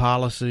new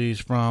policies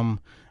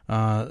from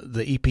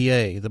the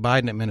EPA, the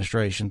Biden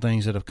administration,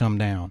 things that have come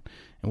down.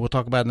 And we'll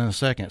talk about it in a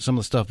second. Some of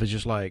the stuff is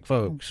just like,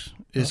 folks,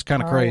 it's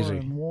kind of crazy.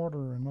 And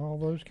water and all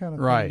those kind of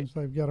right. things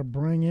they've got to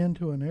bring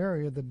into an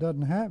area that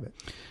doesn't have it.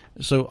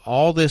 So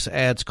all this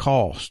adds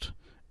cost.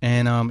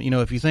 And,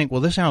 if you think,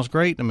 well, this sounds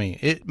great to me,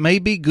 it may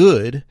be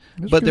good,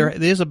 but there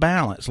is a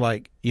balance.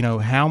 Like,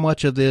 how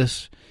much of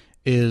this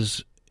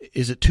is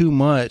it too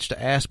much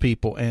to ask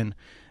people? And,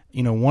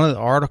 one of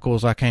the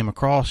articles I came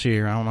across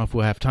here, I don't know if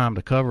we'll have time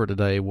to cover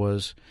today,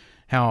 was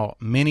how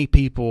many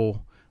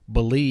people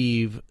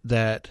believe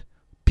that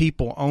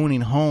people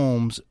owning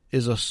homes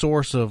is a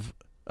source of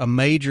a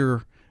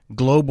major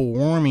global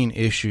warming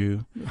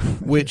issue,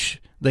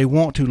 which they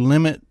want to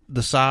limit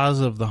the size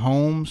of the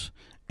homes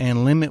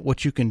and limit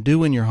what you can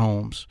do in your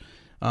homes.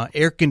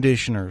 Air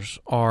conditioners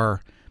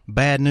are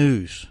bad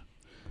news.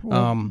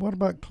 Well, what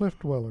about cliff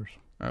dwellers?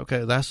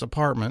 Okay, that's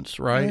apartments,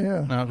 right?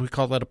 Yeah. We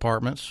call that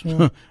apartments.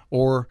 Yeah.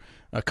 Or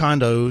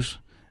condos.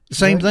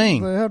 Same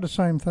thing. They have the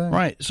same thing.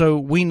 Right. So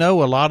we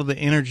know a lot of the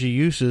energy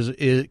uses,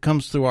 it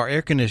comes through our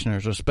air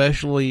conditioners,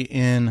 especially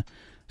in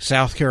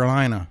South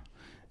Carolina.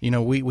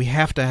 We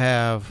have to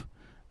have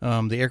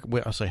the air.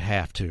 Well, I say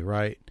have to,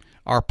 right?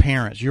 Our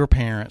parents, your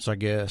parents, I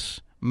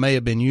guess, may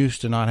have been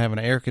used to not having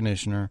an air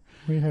conditioner.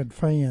 We had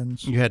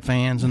fans. You had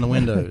fans in the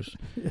windows.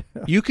 Yeah.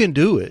 You can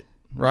do it,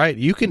 right?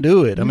 You can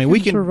do it. We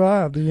can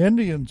survive. The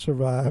Indians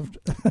survived.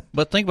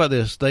 But think about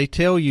this. They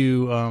tell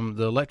you,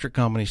 the electric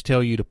companies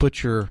tell you to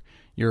put your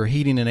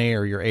heating and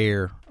your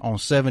air on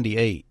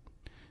 78.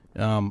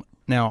 Now,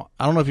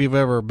 I don't know if you've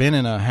ever been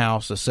in a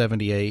house that's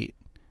 78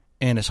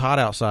 and it's hot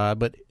outside,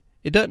 but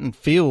it doesn't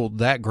feel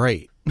that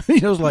great.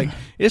 It's like,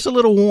 it's a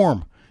little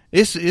warm.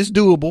 It's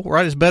doable,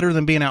 right? It's better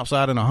than being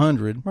outside in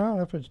 100.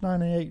 Well, if it's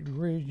 98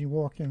 degrees, you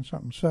walk in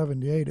something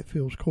 78, it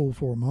feels cool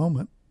for a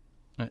moment.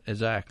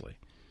 Exactly.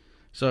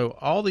 So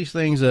all these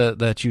things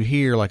that you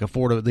hear, like the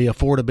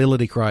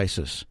affordability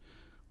crisis,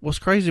 well, it's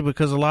crazy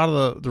because a lot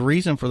of the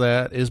reason for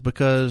that is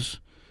because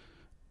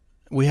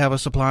we have a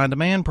supply and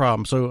demand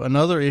problem. So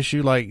another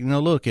issue, like,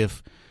 look,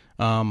 if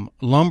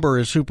lumber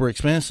is super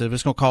expensive,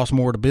 it's going to cost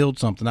more to build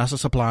something. That's a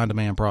supply and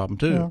demand problem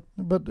too. Yeah,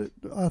 but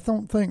I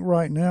don't think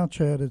right now,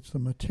 Chad, it's the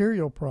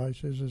material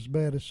prices as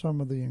bad as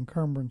some of the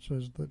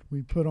encumbrances that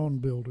we put on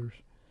builders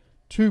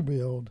to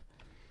build,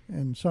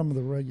 and some of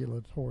the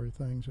regulatory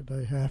things that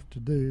they have to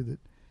do that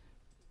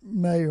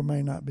may or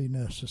may not be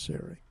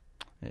necessary.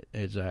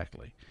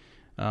 Exactly.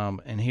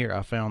 And here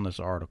I found this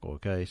article,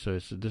 okay? So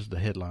this is the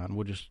headline.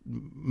 We'll just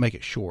make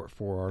it short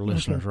for our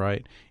listeners,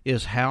 right?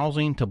 Is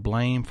housing to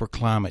blame for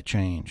climate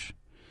change?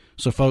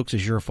 So, folks,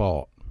 it's your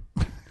fault.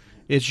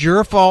 It's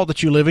your fault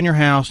that you live in your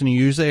house and you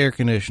use the air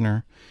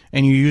conditioner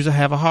and you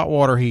have a hot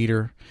water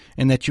heater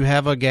and that you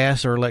have a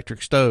gas or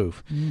electric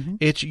stove. Mm-hmm.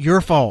 It's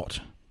your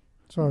fault.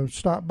 So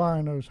stop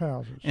buying those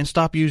houses. And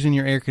stop using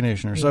your air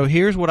conditioner. Yeah. So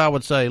here's what I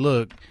would say.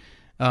 Look,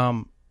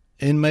 we'll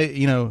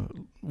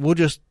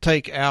just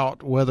take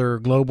out whether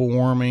global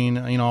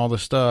warming, all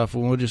this stuff,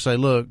 and we'll just say,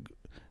 look,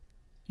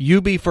 you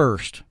be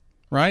first,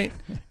 right?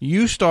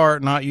 You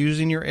start not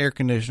using your air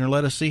conditioner.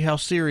 Let us see how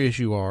serious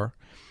you are.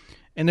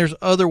 And there's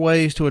other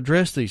ways to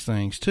address these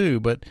things too.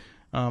 But,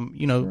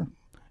 Sure.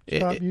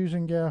 Stop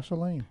using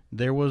gasoline.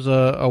 There was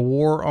a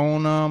war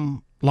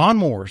on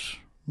lawnmowers.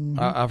 Mm-hmm.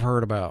 I've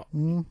heard about.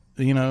 Mm-hmm.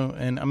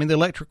 And I mean, the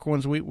electric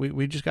ones,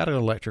 we just got an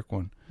electric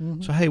one.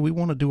 Mm-hmm. So, hey, we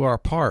want to do our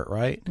part,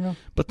 right? Yeah.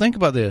 But think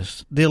about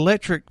this. The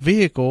electric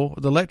vehicle,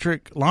 the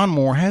electric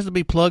lawnmower has to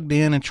be plugged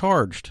in and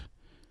charged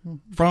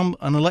from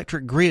an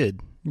electric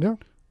grid. Yeah.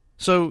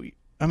 So,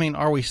 I mean,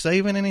 are we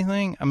saving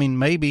anything? I mean,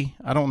 maybe.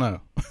 I don't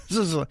know.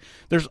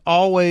 There's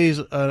always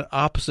an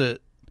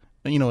opposite,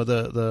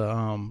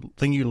 the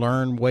thing you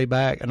learned way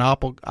back, an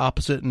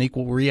opposite and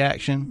equal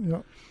reaction.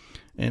 Yeah.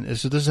 And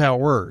so this is how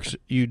it works.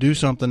 You do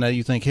something that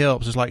you think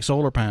helps. It's like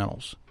solar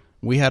panels.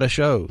 We had a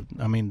show.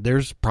 I mean,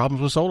 there's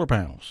problems with solar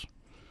panels.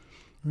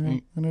 Yeah,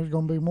 and there's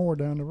going to be more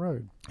down the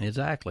road.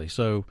 Exactly.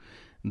 So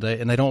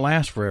they don't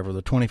last forever.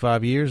 The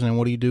 25 years, and then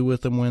what do you do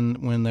with them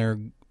when they're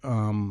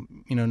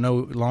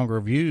no longer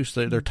of use?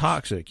 They're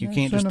toxic. You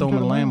can't just throw them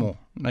in a landfill.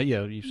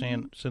 Yeah, you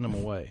send them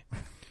away.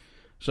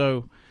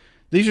 So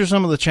these are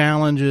some of the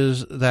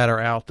challenges that are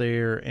out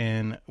there,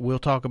 and we'll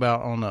talk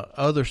about on the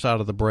other side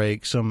of the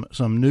break some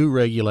new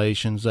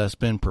regulations that's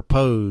been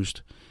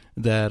proposed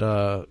that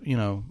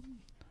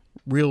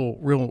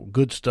real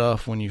good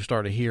stuff. When you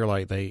start to hear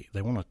like they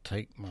want to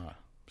take my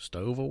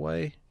stove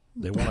away,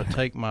 they want to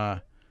take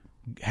my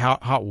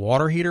hot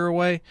water heater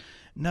away.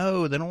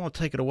 No, they don't want to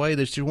take it away.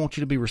 They just want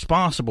you to be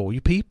responsible. You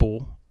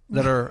people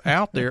that are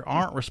out there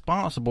aren't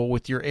responsible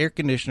with your air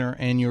conditioner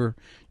and your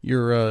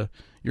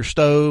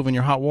stove and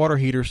your hot water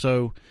heater.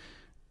 So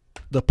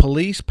the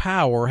police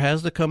power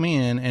has to come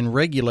in and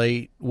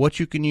regulate what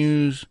you can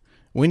use,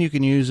 when you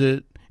can use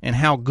it, and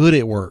how good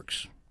it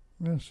works.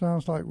 It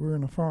sounds like we're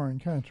in a foreign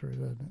country,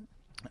 doesn't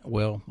it?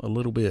 Well, a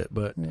little bit,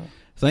 but yeah.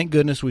 Thank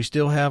goodness we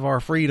still have our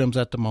freedoms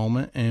at the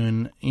moment,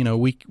 and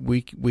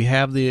we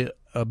have the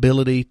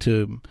ability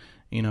to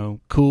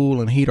cool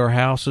and heat our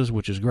houses,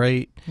 which is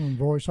great. And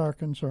voice our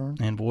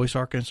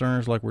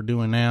concerns like we're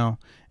doing now.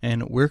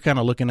 And we're kind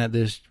of looking at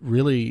this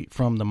really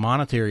from the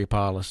monetary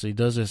policy.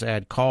 Does this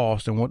add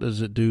cost, and what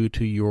does it do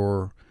to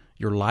your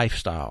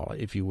lifestyle,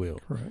 if you will?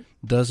 Correct.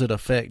 Does it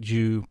affect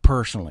you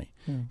personally?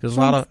 Because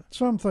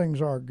some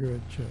things are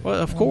good, Chad. Well,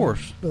 of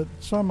course. But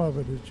some of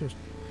it is just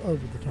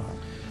over the top.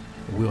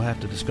 We'll have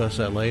to discuss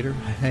that later.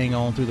 Hang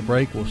on through the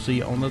break. We'll see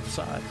you on the other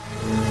side.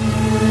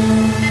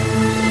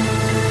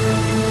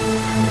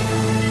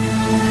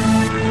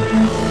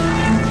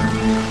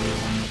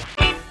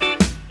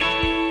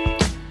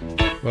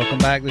 Welcome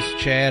back. This is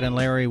Chad and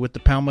Larry with the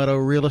Palmetto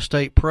Real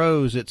Estate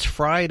Pros. It's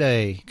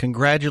Friday.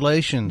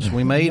 Congratulations.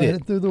 We made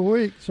it through the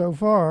week so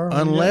far.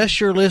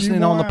 Unless you're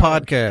listening on the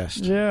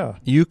podcast. Yeah.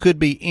 You could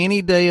be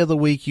any day of the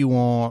week you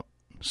want,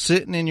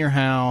 sitting in your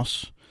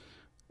house,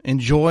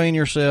 enjoying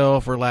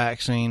yourself,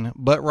 relaxing.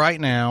 But right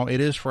now,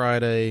 it is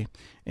Friday,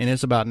 and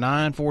it's about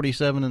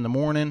 9:47 in the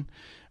morning.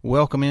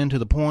 Welcome into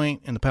The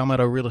Point and the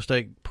Palmetto Real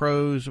Estate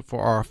Pros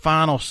for our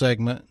final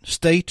segment.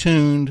 Stay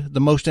tuned. The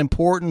most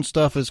important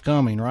stuff is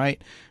coming,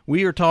 right?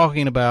 We are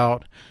talking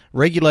about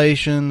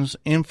regulations,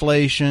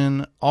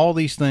 inflation, all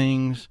these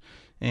things,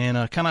 and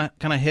a kind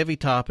of heavy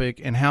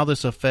topic, and how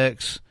this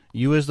affects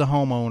you as the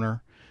homeowner,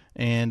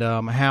 and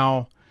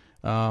how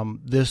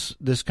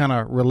this kind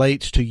of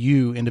relates to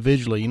you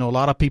individually. A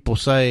lot of people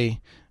say,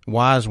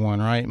 wise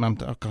one, right? I'm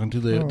talking to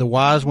the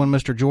wise one,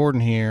 Mr. Jordan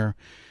here,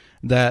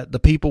 that the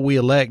people we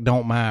elect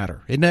don't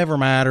matter. It never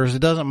matters.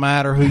 It doesn't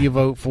matter who you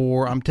vote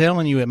for. I'm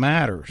telling you, it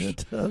matters.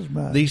 It does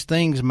matter. These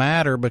things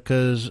matter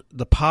because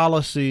the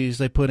policies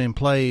they put in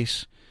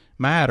place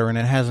matter, and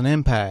it has an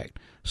impact.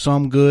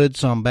 Some good,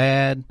 some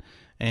bad,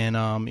 and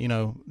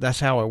that's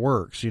how it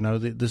works.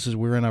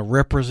 We're in a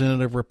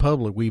representative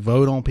republic. We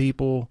vote on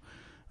people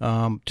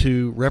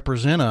to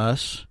represent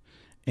us,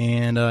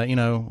 and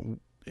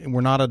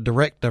we're not a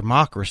direct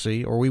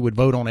democracy, or we would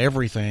vote on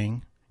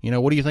everything.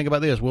 What do you think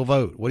about this? We'll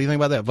vote. What do you think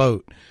about that?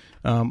 Vote.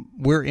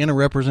 We're in a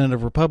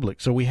representative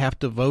republic, so we have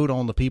to vote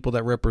on the people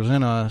that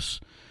represent us,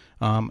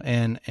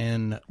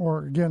 and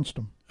or against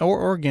them,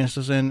 or against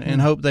us,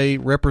 and hope they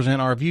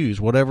represent our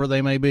views, whatever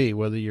they may be.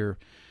 Whether you're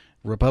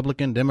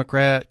Republican,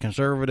 Democrat,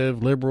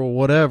 conservative, liberal,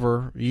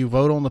 whatever, you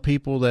vote on the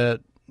people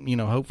that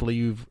hopefully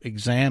you've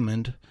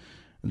examined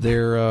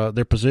their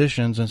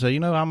positions and say,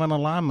 I'm in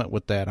alignment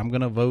with that. I'm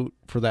going to vote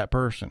for that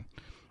person.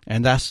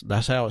 And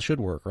that's how it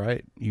should work,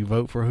 right? You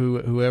vote for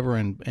whoever,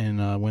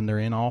 and when they're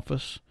in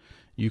office,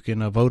 you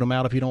can vote them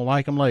out if you don't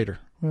like them later.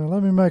 Well,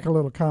 let me make a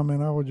little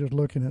comment. I was just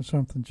looking at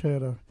something,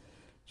 Chad, I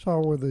saw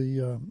with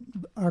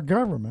our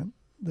government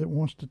that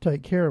wants to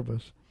take care of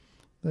us.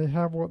 They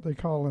have what they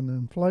call an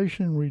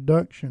Inflation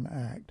Reduction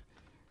Act,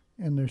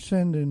 and they're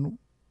sending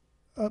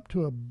up to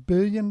 $1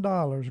 billion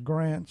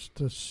grants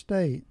to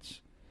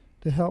states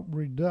to help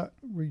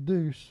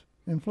reduce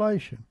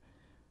inflation.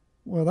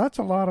 Well, that's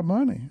a lot of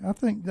money. I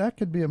think that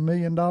could be $1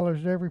 million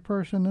to every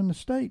person in the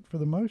state for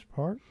the most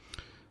part.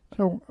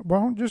 So why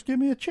don't just give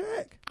me a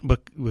check?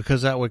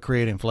 Because that would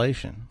create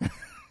inflation.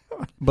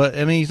 But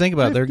I mean, you think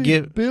about it,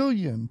 $50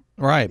 billion,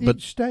 right?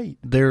 But state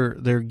they're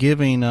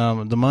giving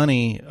the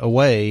money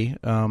away,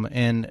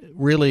 and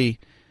really,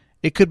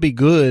 it could be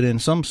good in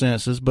some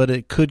senses, but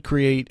it could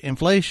create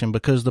inflation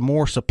because the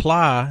more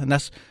supply, and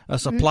that's a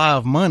supply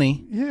of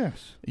money.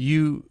 Yes,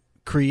 you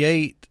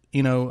create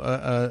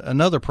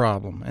another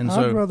problem, and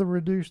I'd rather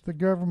reduce the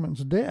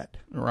government's debt.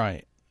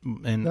 Right,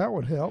 and that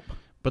would help.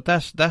 But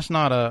that's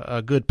not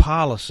a good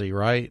policy,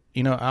 right?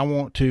 I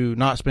want to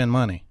not spend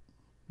money.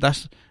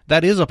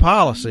 That is a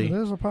policy. It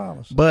is a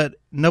policy. But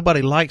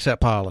nobody likes that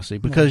policy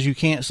because you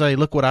can't say,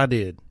 look what I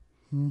did.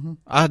 Mm-hmm.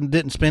 I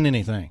didn't spend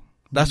anything.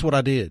 That's what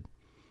I did.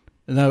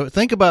 Now,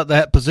 think about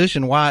that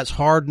position, why it's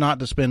hard not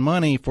to spend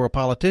money for a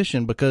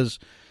politician, because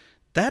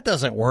that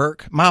doesn't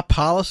work. My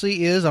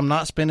policy is I'm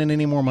not spending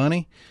any more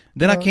money.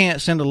 Then I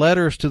can't send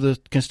letters to the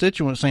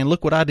constituents saying,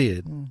 look what I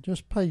did.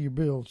 Just pay your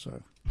bills,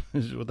 sir.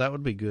 Well, that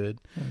would be good.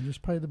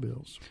 Just pay the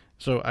bills.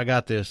 So I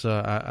got this.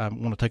 I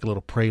want to take a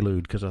little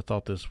prelude because I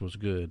thought this was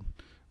good.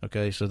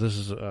 Okay, so this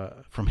is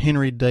from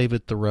Henry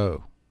David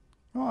Thoreau.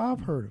 Oh, I've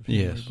heard of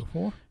him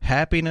before.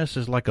 Happiness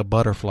is like a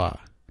butterfly.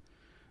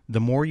 The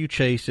more you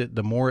chase it,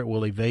 the more it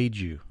will evade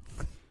you.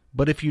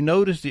 But if you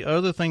notice the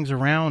other things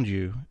around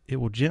you, it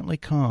will gently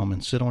come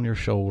and sit on your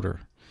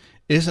shoulder.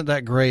 Isn't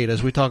that great?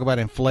 As we talk about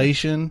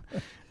inflation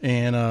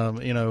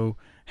and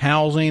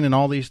housing and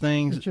all these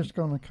things, it's just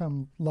going to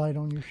come light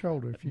on your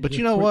shoulder if you. But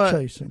you know what?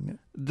 Chasing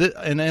it.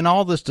 And in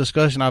all this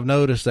discussion, I've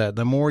noticed that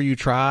the more you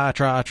try,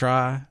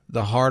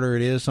 the harder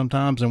it is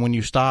sometimes. And when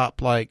you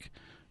stop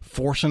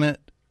forcing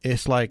it,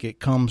 it's like it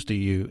comes to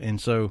you.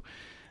 And so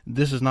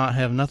this does not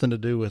have nothing to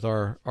do with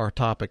our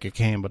topic at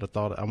hand, but I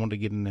thought I wanted to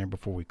get in there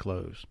before we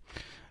close.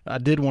 I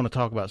did want to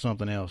talk about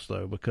something else,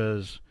 though,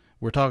 because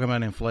we're talking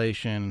about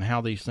inflation and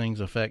how these things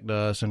affect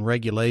us, and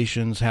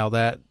regulations, how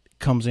that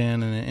comes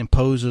in and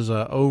imposes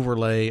an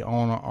overlay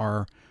on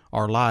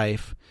our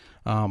life.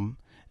 And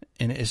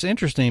it's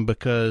interesting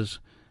because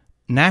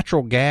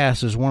natural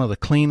gas is one of the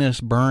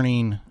cleanest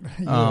burning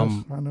yes,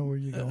 I know where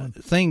you're going.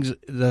 Things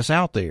that's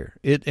out there.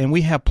 And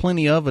we have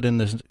plenty of it in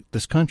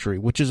this country,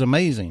 which is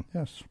amazing.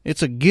 Yes.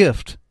 It's a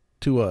gift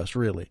to us,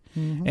 really.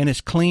 Mm-hmm. And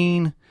it's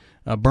clean,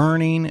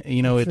 burning,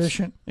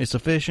 efficient. It's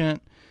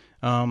efficient.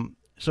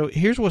 So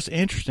here's what's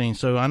interesting.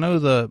 So I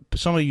know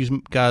some of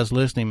you guys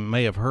listening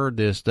may have heard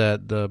this,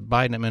 that the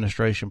Biden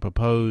administration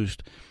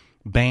proposed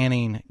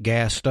banning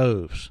gas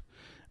stoves.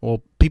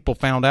 Well, people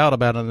found out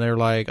about it and they're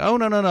like, oh,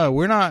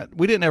 no,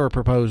 we didn't ever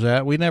propose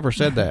that. We never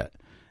said that.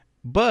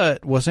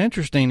 But what's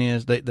interesting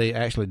is they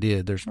actually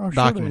did. There's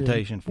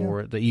documentation for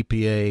it, the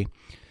EPA.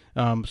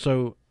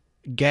 So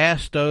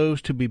gas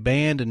stoves to be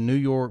banned in New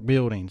York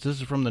buildings.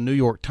 This is from the New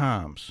York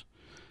Times.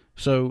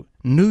 So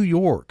New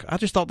York, I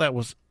just thought that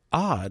was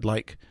odd.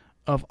 Like,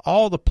 of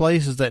all the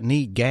places that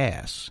need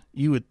gas,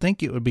 you would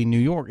think it would be New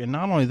York. And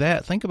not only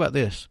that, think about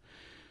this.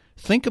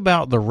 Think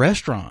about the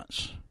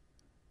restaurants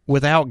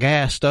without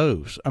gas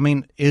stoves. I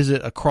mean, is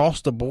it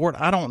across the board?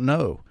 I don't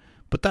know.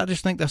 But I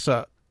just think that's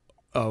a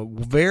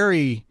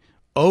very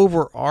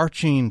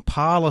overarching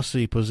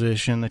policy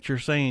position that you're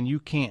saying you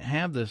can't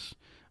have this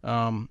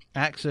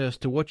access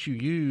to what you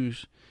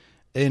use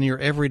in your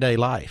everyday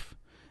life.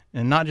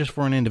 And not just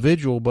for an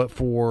individual, but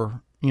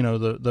for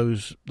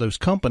those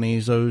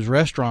companies, those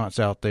restaurants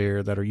out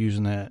there that are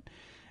using that.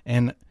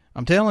 And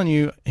I'm telling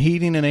you,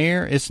 heating and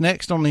air, it's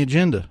next on the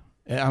agenda.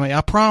 I mean,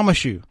 I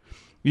promise you.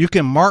 You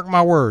can mark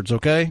my words,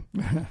 okay?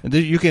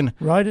 You can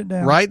write it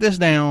down. Write this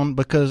down,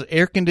 because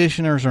air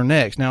conditioners are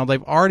next. Now,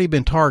 they've already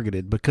been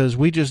targeted, because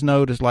we just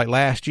noticed, like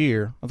last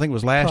year, I think it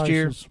was last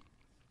year,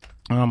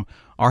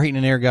 our heating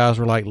and air guys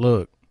were like,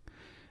 look,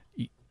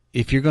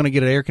 if you're going to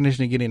get an air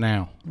conditioner, get it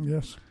now.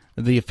 Yes.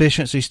 The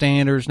efficiency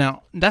standards.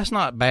 Now, that's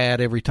not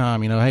bad every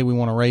time, hey, we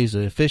want to raise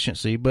the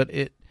efficiency, but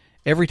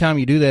every time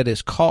you do that,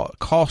 it's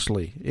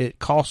costly. It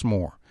costs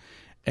more.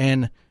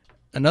 And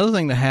another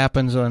thing that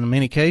happens in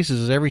many cases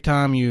is every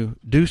time you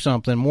do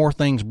something, more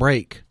things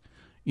break.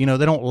 They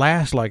don't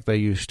last like they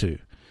used to.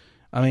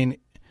 I mean,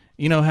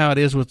 you know how it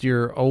is with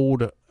your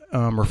old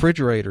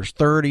refrigerators,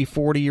 30,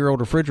 40-year-old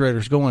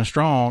refrigerators going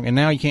strong, and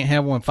now you can't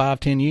have one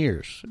 5-10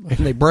 years,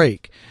 and they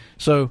break.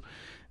 So,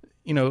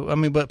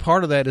 but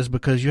part of that is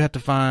because you have to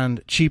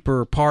find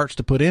cheaper parts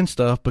to put in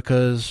stuff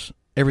because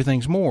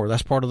everything's more.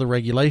 That's part of the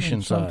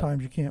regulation side.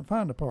 Sometimes you can't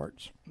find the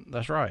parts.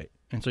 That's right.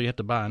 And so you have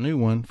to buy a new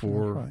one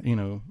for,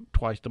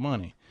 twice the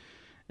money.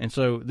 And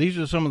so these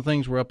are some of the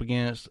things we're up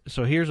against.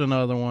 So here's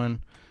another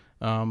one.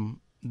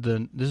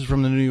 This is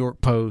from the New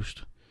York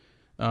Post.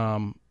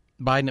 Biden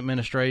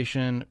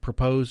administration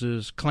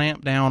proposes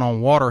clamp down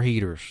on water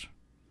heaters.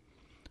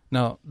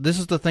 Now, this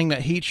is the thing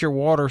that heats your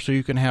water so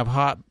you can have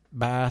hot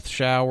bath,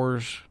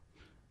 showers,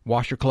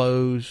 wash your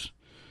clothes,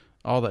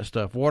 all that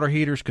stuff. Water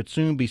heaters could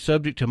soon be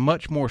subject to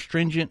much more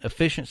stringent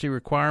efficiency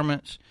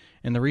requirements.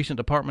 In the recent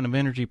Department of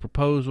Energy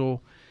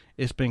proposal,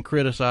 it's been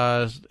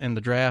criticized, and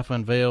the draft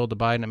unveiled, the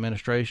Biden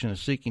administration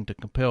is seeking to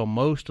compel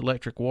most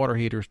electric water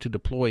heaters to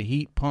deploy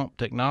heat pump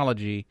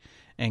technology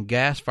and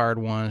gas-fired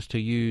ones to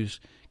use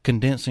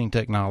condensing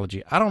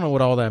technology. I don't know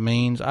what all that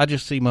means. I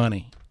just see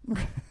money.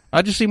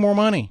 I just see more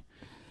money,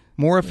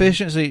 more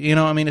efficiency.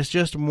 It's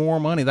just more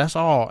money. That's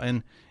all.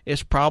 And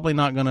it's probably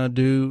not going to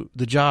do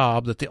the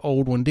job that the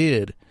old one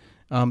did.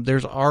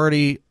 There's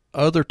already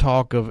other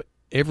talk of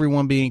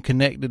everyone being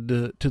connected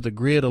to the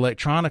grid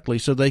electronically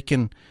so they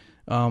can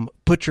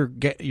put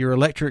your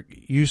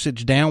electric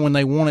usage down when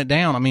they want it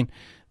down. I mean,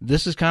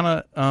 this is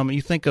kind of,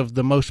 you think of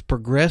the most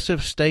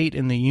progressive state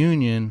in the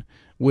union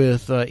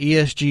with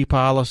ESG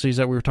policies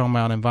that we were talking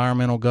about,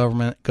 environmental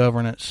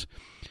governance,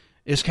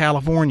 is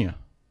California.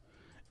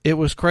 It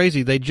was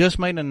crazy. They just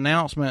made an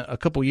announcement a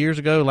couple years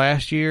ago,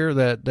 last year,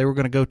 that they were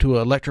going to go to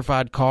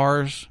electrified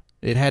cars.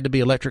 It had to be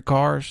electric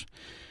cars.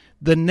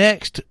 The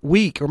next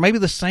week, or maybe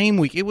the same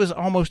week, it was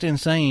almost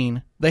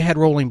insane, they had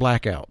rolling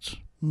blackouts.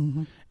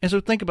 Mm-hmm. And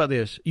so think about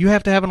this. You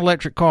have to have an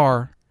electric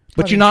car,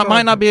 but you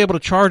might not be able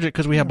to charge it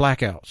because we have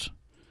blackouts.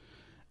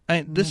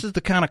 And this is the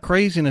kind of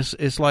craziness.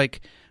 It's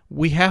like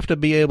we have to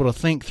be able to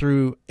think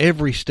through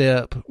every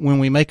step when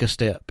we make a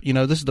step.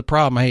 This is the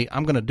problem. Hey,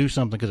 I'm going to do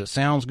something because it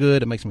sounds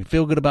good. It makes me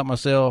feel good about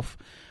myself.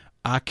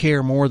 I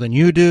care more than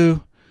you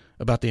do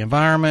about the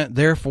environment.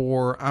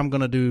 Therefore, I'm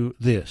going to do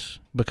this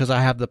because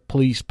I have the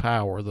police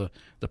power, the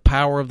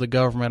power of the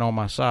government on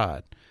my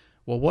side.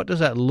 Well, what does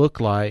that look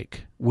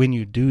like when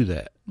you do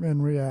that?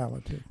 In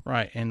reality.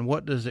 Right. And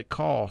what does it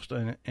cost?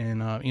 And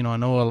I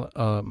know,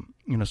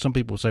 some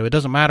people say, it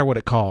doesn't matter what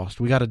it costs.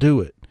 We got to do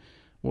it.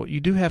 Well,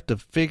 you do have to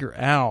figure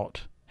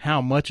out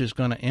how much it's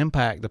going to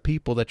impact the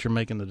people that you're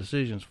making the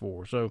decisions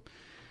for. So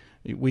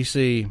we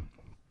see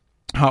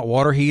hot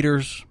water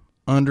heaters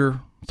under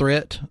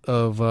threat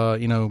of,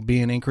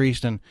 being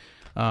increased. And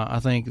I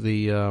think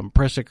the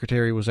press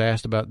secretary was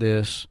asked about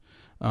this,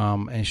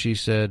 and she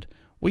said,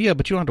 well, yeah,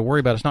 but you don't have to worry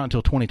about it. It's not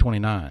until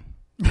 2029.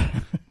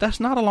 That's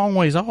not a long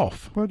ways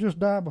off. Well, just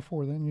die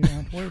before then. You don't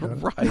have to worry about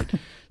it. Right.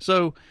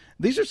 So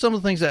these are some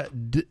of the things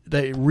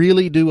that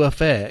really do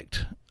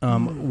affect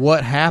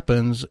what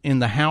happens in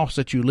the house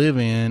that you live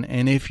in.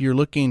 And if you're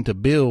looking to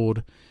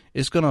build,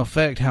 it's going to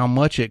affect how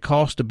much it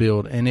costs to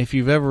build. And if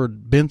you've ever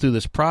been through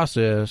this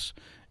process,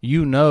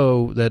 you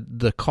know that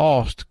the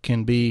cost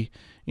can be,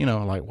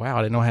 like, wow,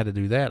 I didn't know how to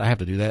do that. I have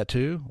to do that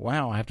too.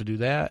 Wow, I have to do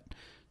that.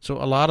 So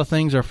a lot of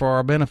things are for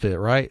our benefit,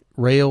 right?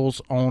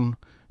 Rails on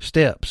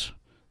steps.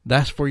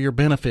 That's for your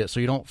benefit so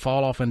you don't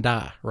fall off and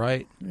die,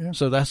 right? Yeah.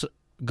 So that's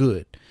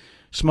good.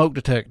 Smoke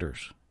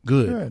detectors,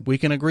 good. We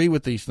can agree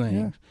with these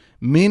things. Yeah.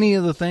 Many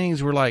of the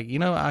things we're like,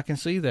 I can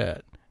see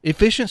that.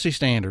 Efficiency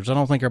standards, I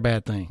don't think are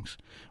bad things.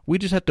 We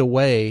just have to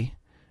weigh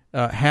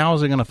how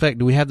is it going to affect?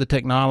 Do we have the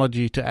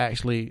technology to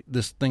actually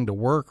this thing to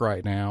work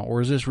right now, or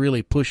is this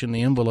really pushing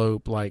the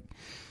envelope? Like,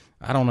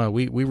 I don't know.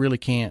 We really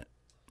can't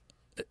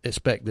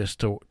expect this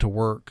to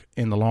work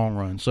in the long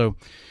run. So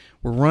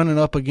we're running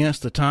up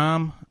against the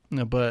time,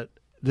 but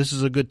this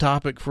is a good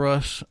topic for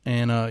us,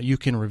 and you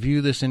can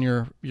review this in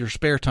your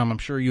spare time. I'm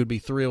sure you would be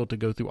thrilled to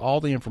go through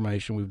all the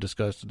information we've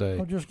discussed today.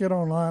 I'll just get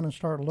online and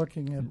start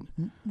looking at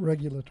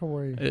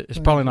regulatory It's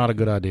things. Probably not a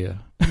good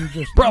idea.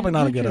 Probably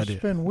not a good idea.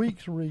 Spend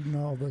weeks reading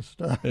all this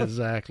stuff.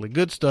 Exactly.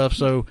 Good stuff.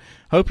 So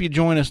hope you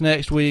join us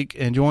next week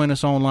and join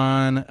us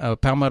online,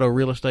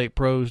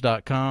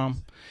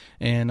 PalmettoRealEstatePros.com.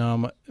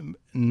 And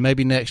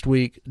maybe next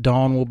week,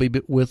 Dawn will be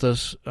with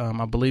us.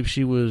 I believe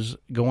she was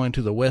going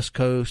to the West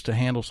Coast to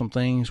handle some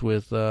things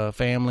with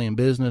family and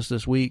business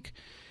this week.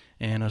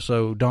 And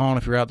so, Dawn,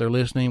 if you're out there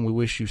listening, we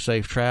wish you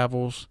safe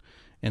travels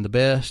and the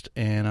best.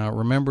 And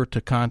remember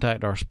to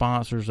contact our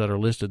sponsors that are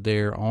listed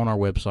there on our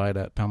website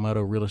at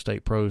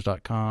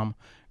PalmettoRealEstatePros.com.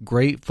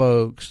 Great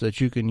folks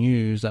that you can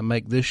use that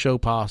make this show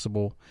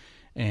possible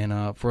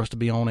and for us to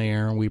be on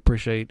air. And we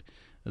appreciate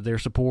their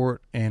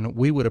support, and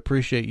we would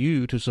appreciate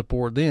you to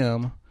support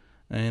them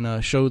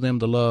and show them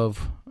the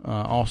love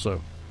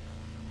also.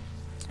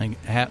 And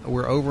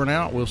we're over and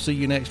out. We'll see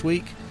you next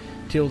week.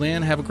 Till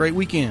then, have a great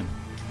weekend.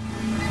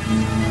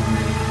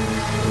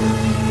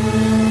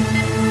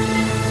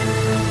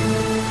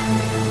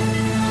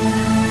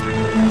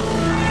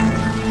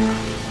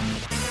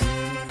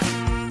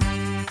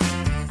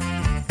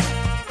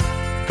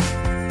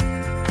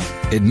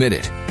 Admit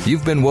it,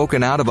 you've been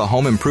woken out of a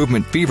home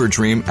improvement fever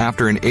dream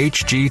after an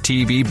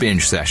HGTV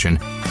binge session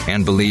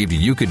and believed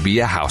you could be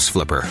a house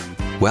flipper.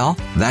 Well,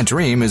 that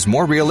dream is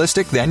more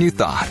realistic than you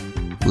thought.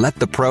 Let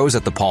the pros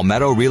at the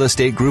Palmetto Real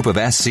Estate Group of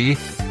SC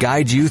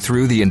guide you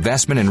through the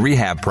investment and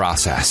rehab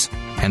process.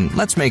 And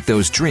let's make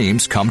those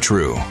dreams come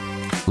true.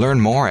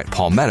 Learn more at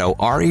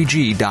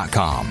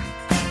palmettoreg.com.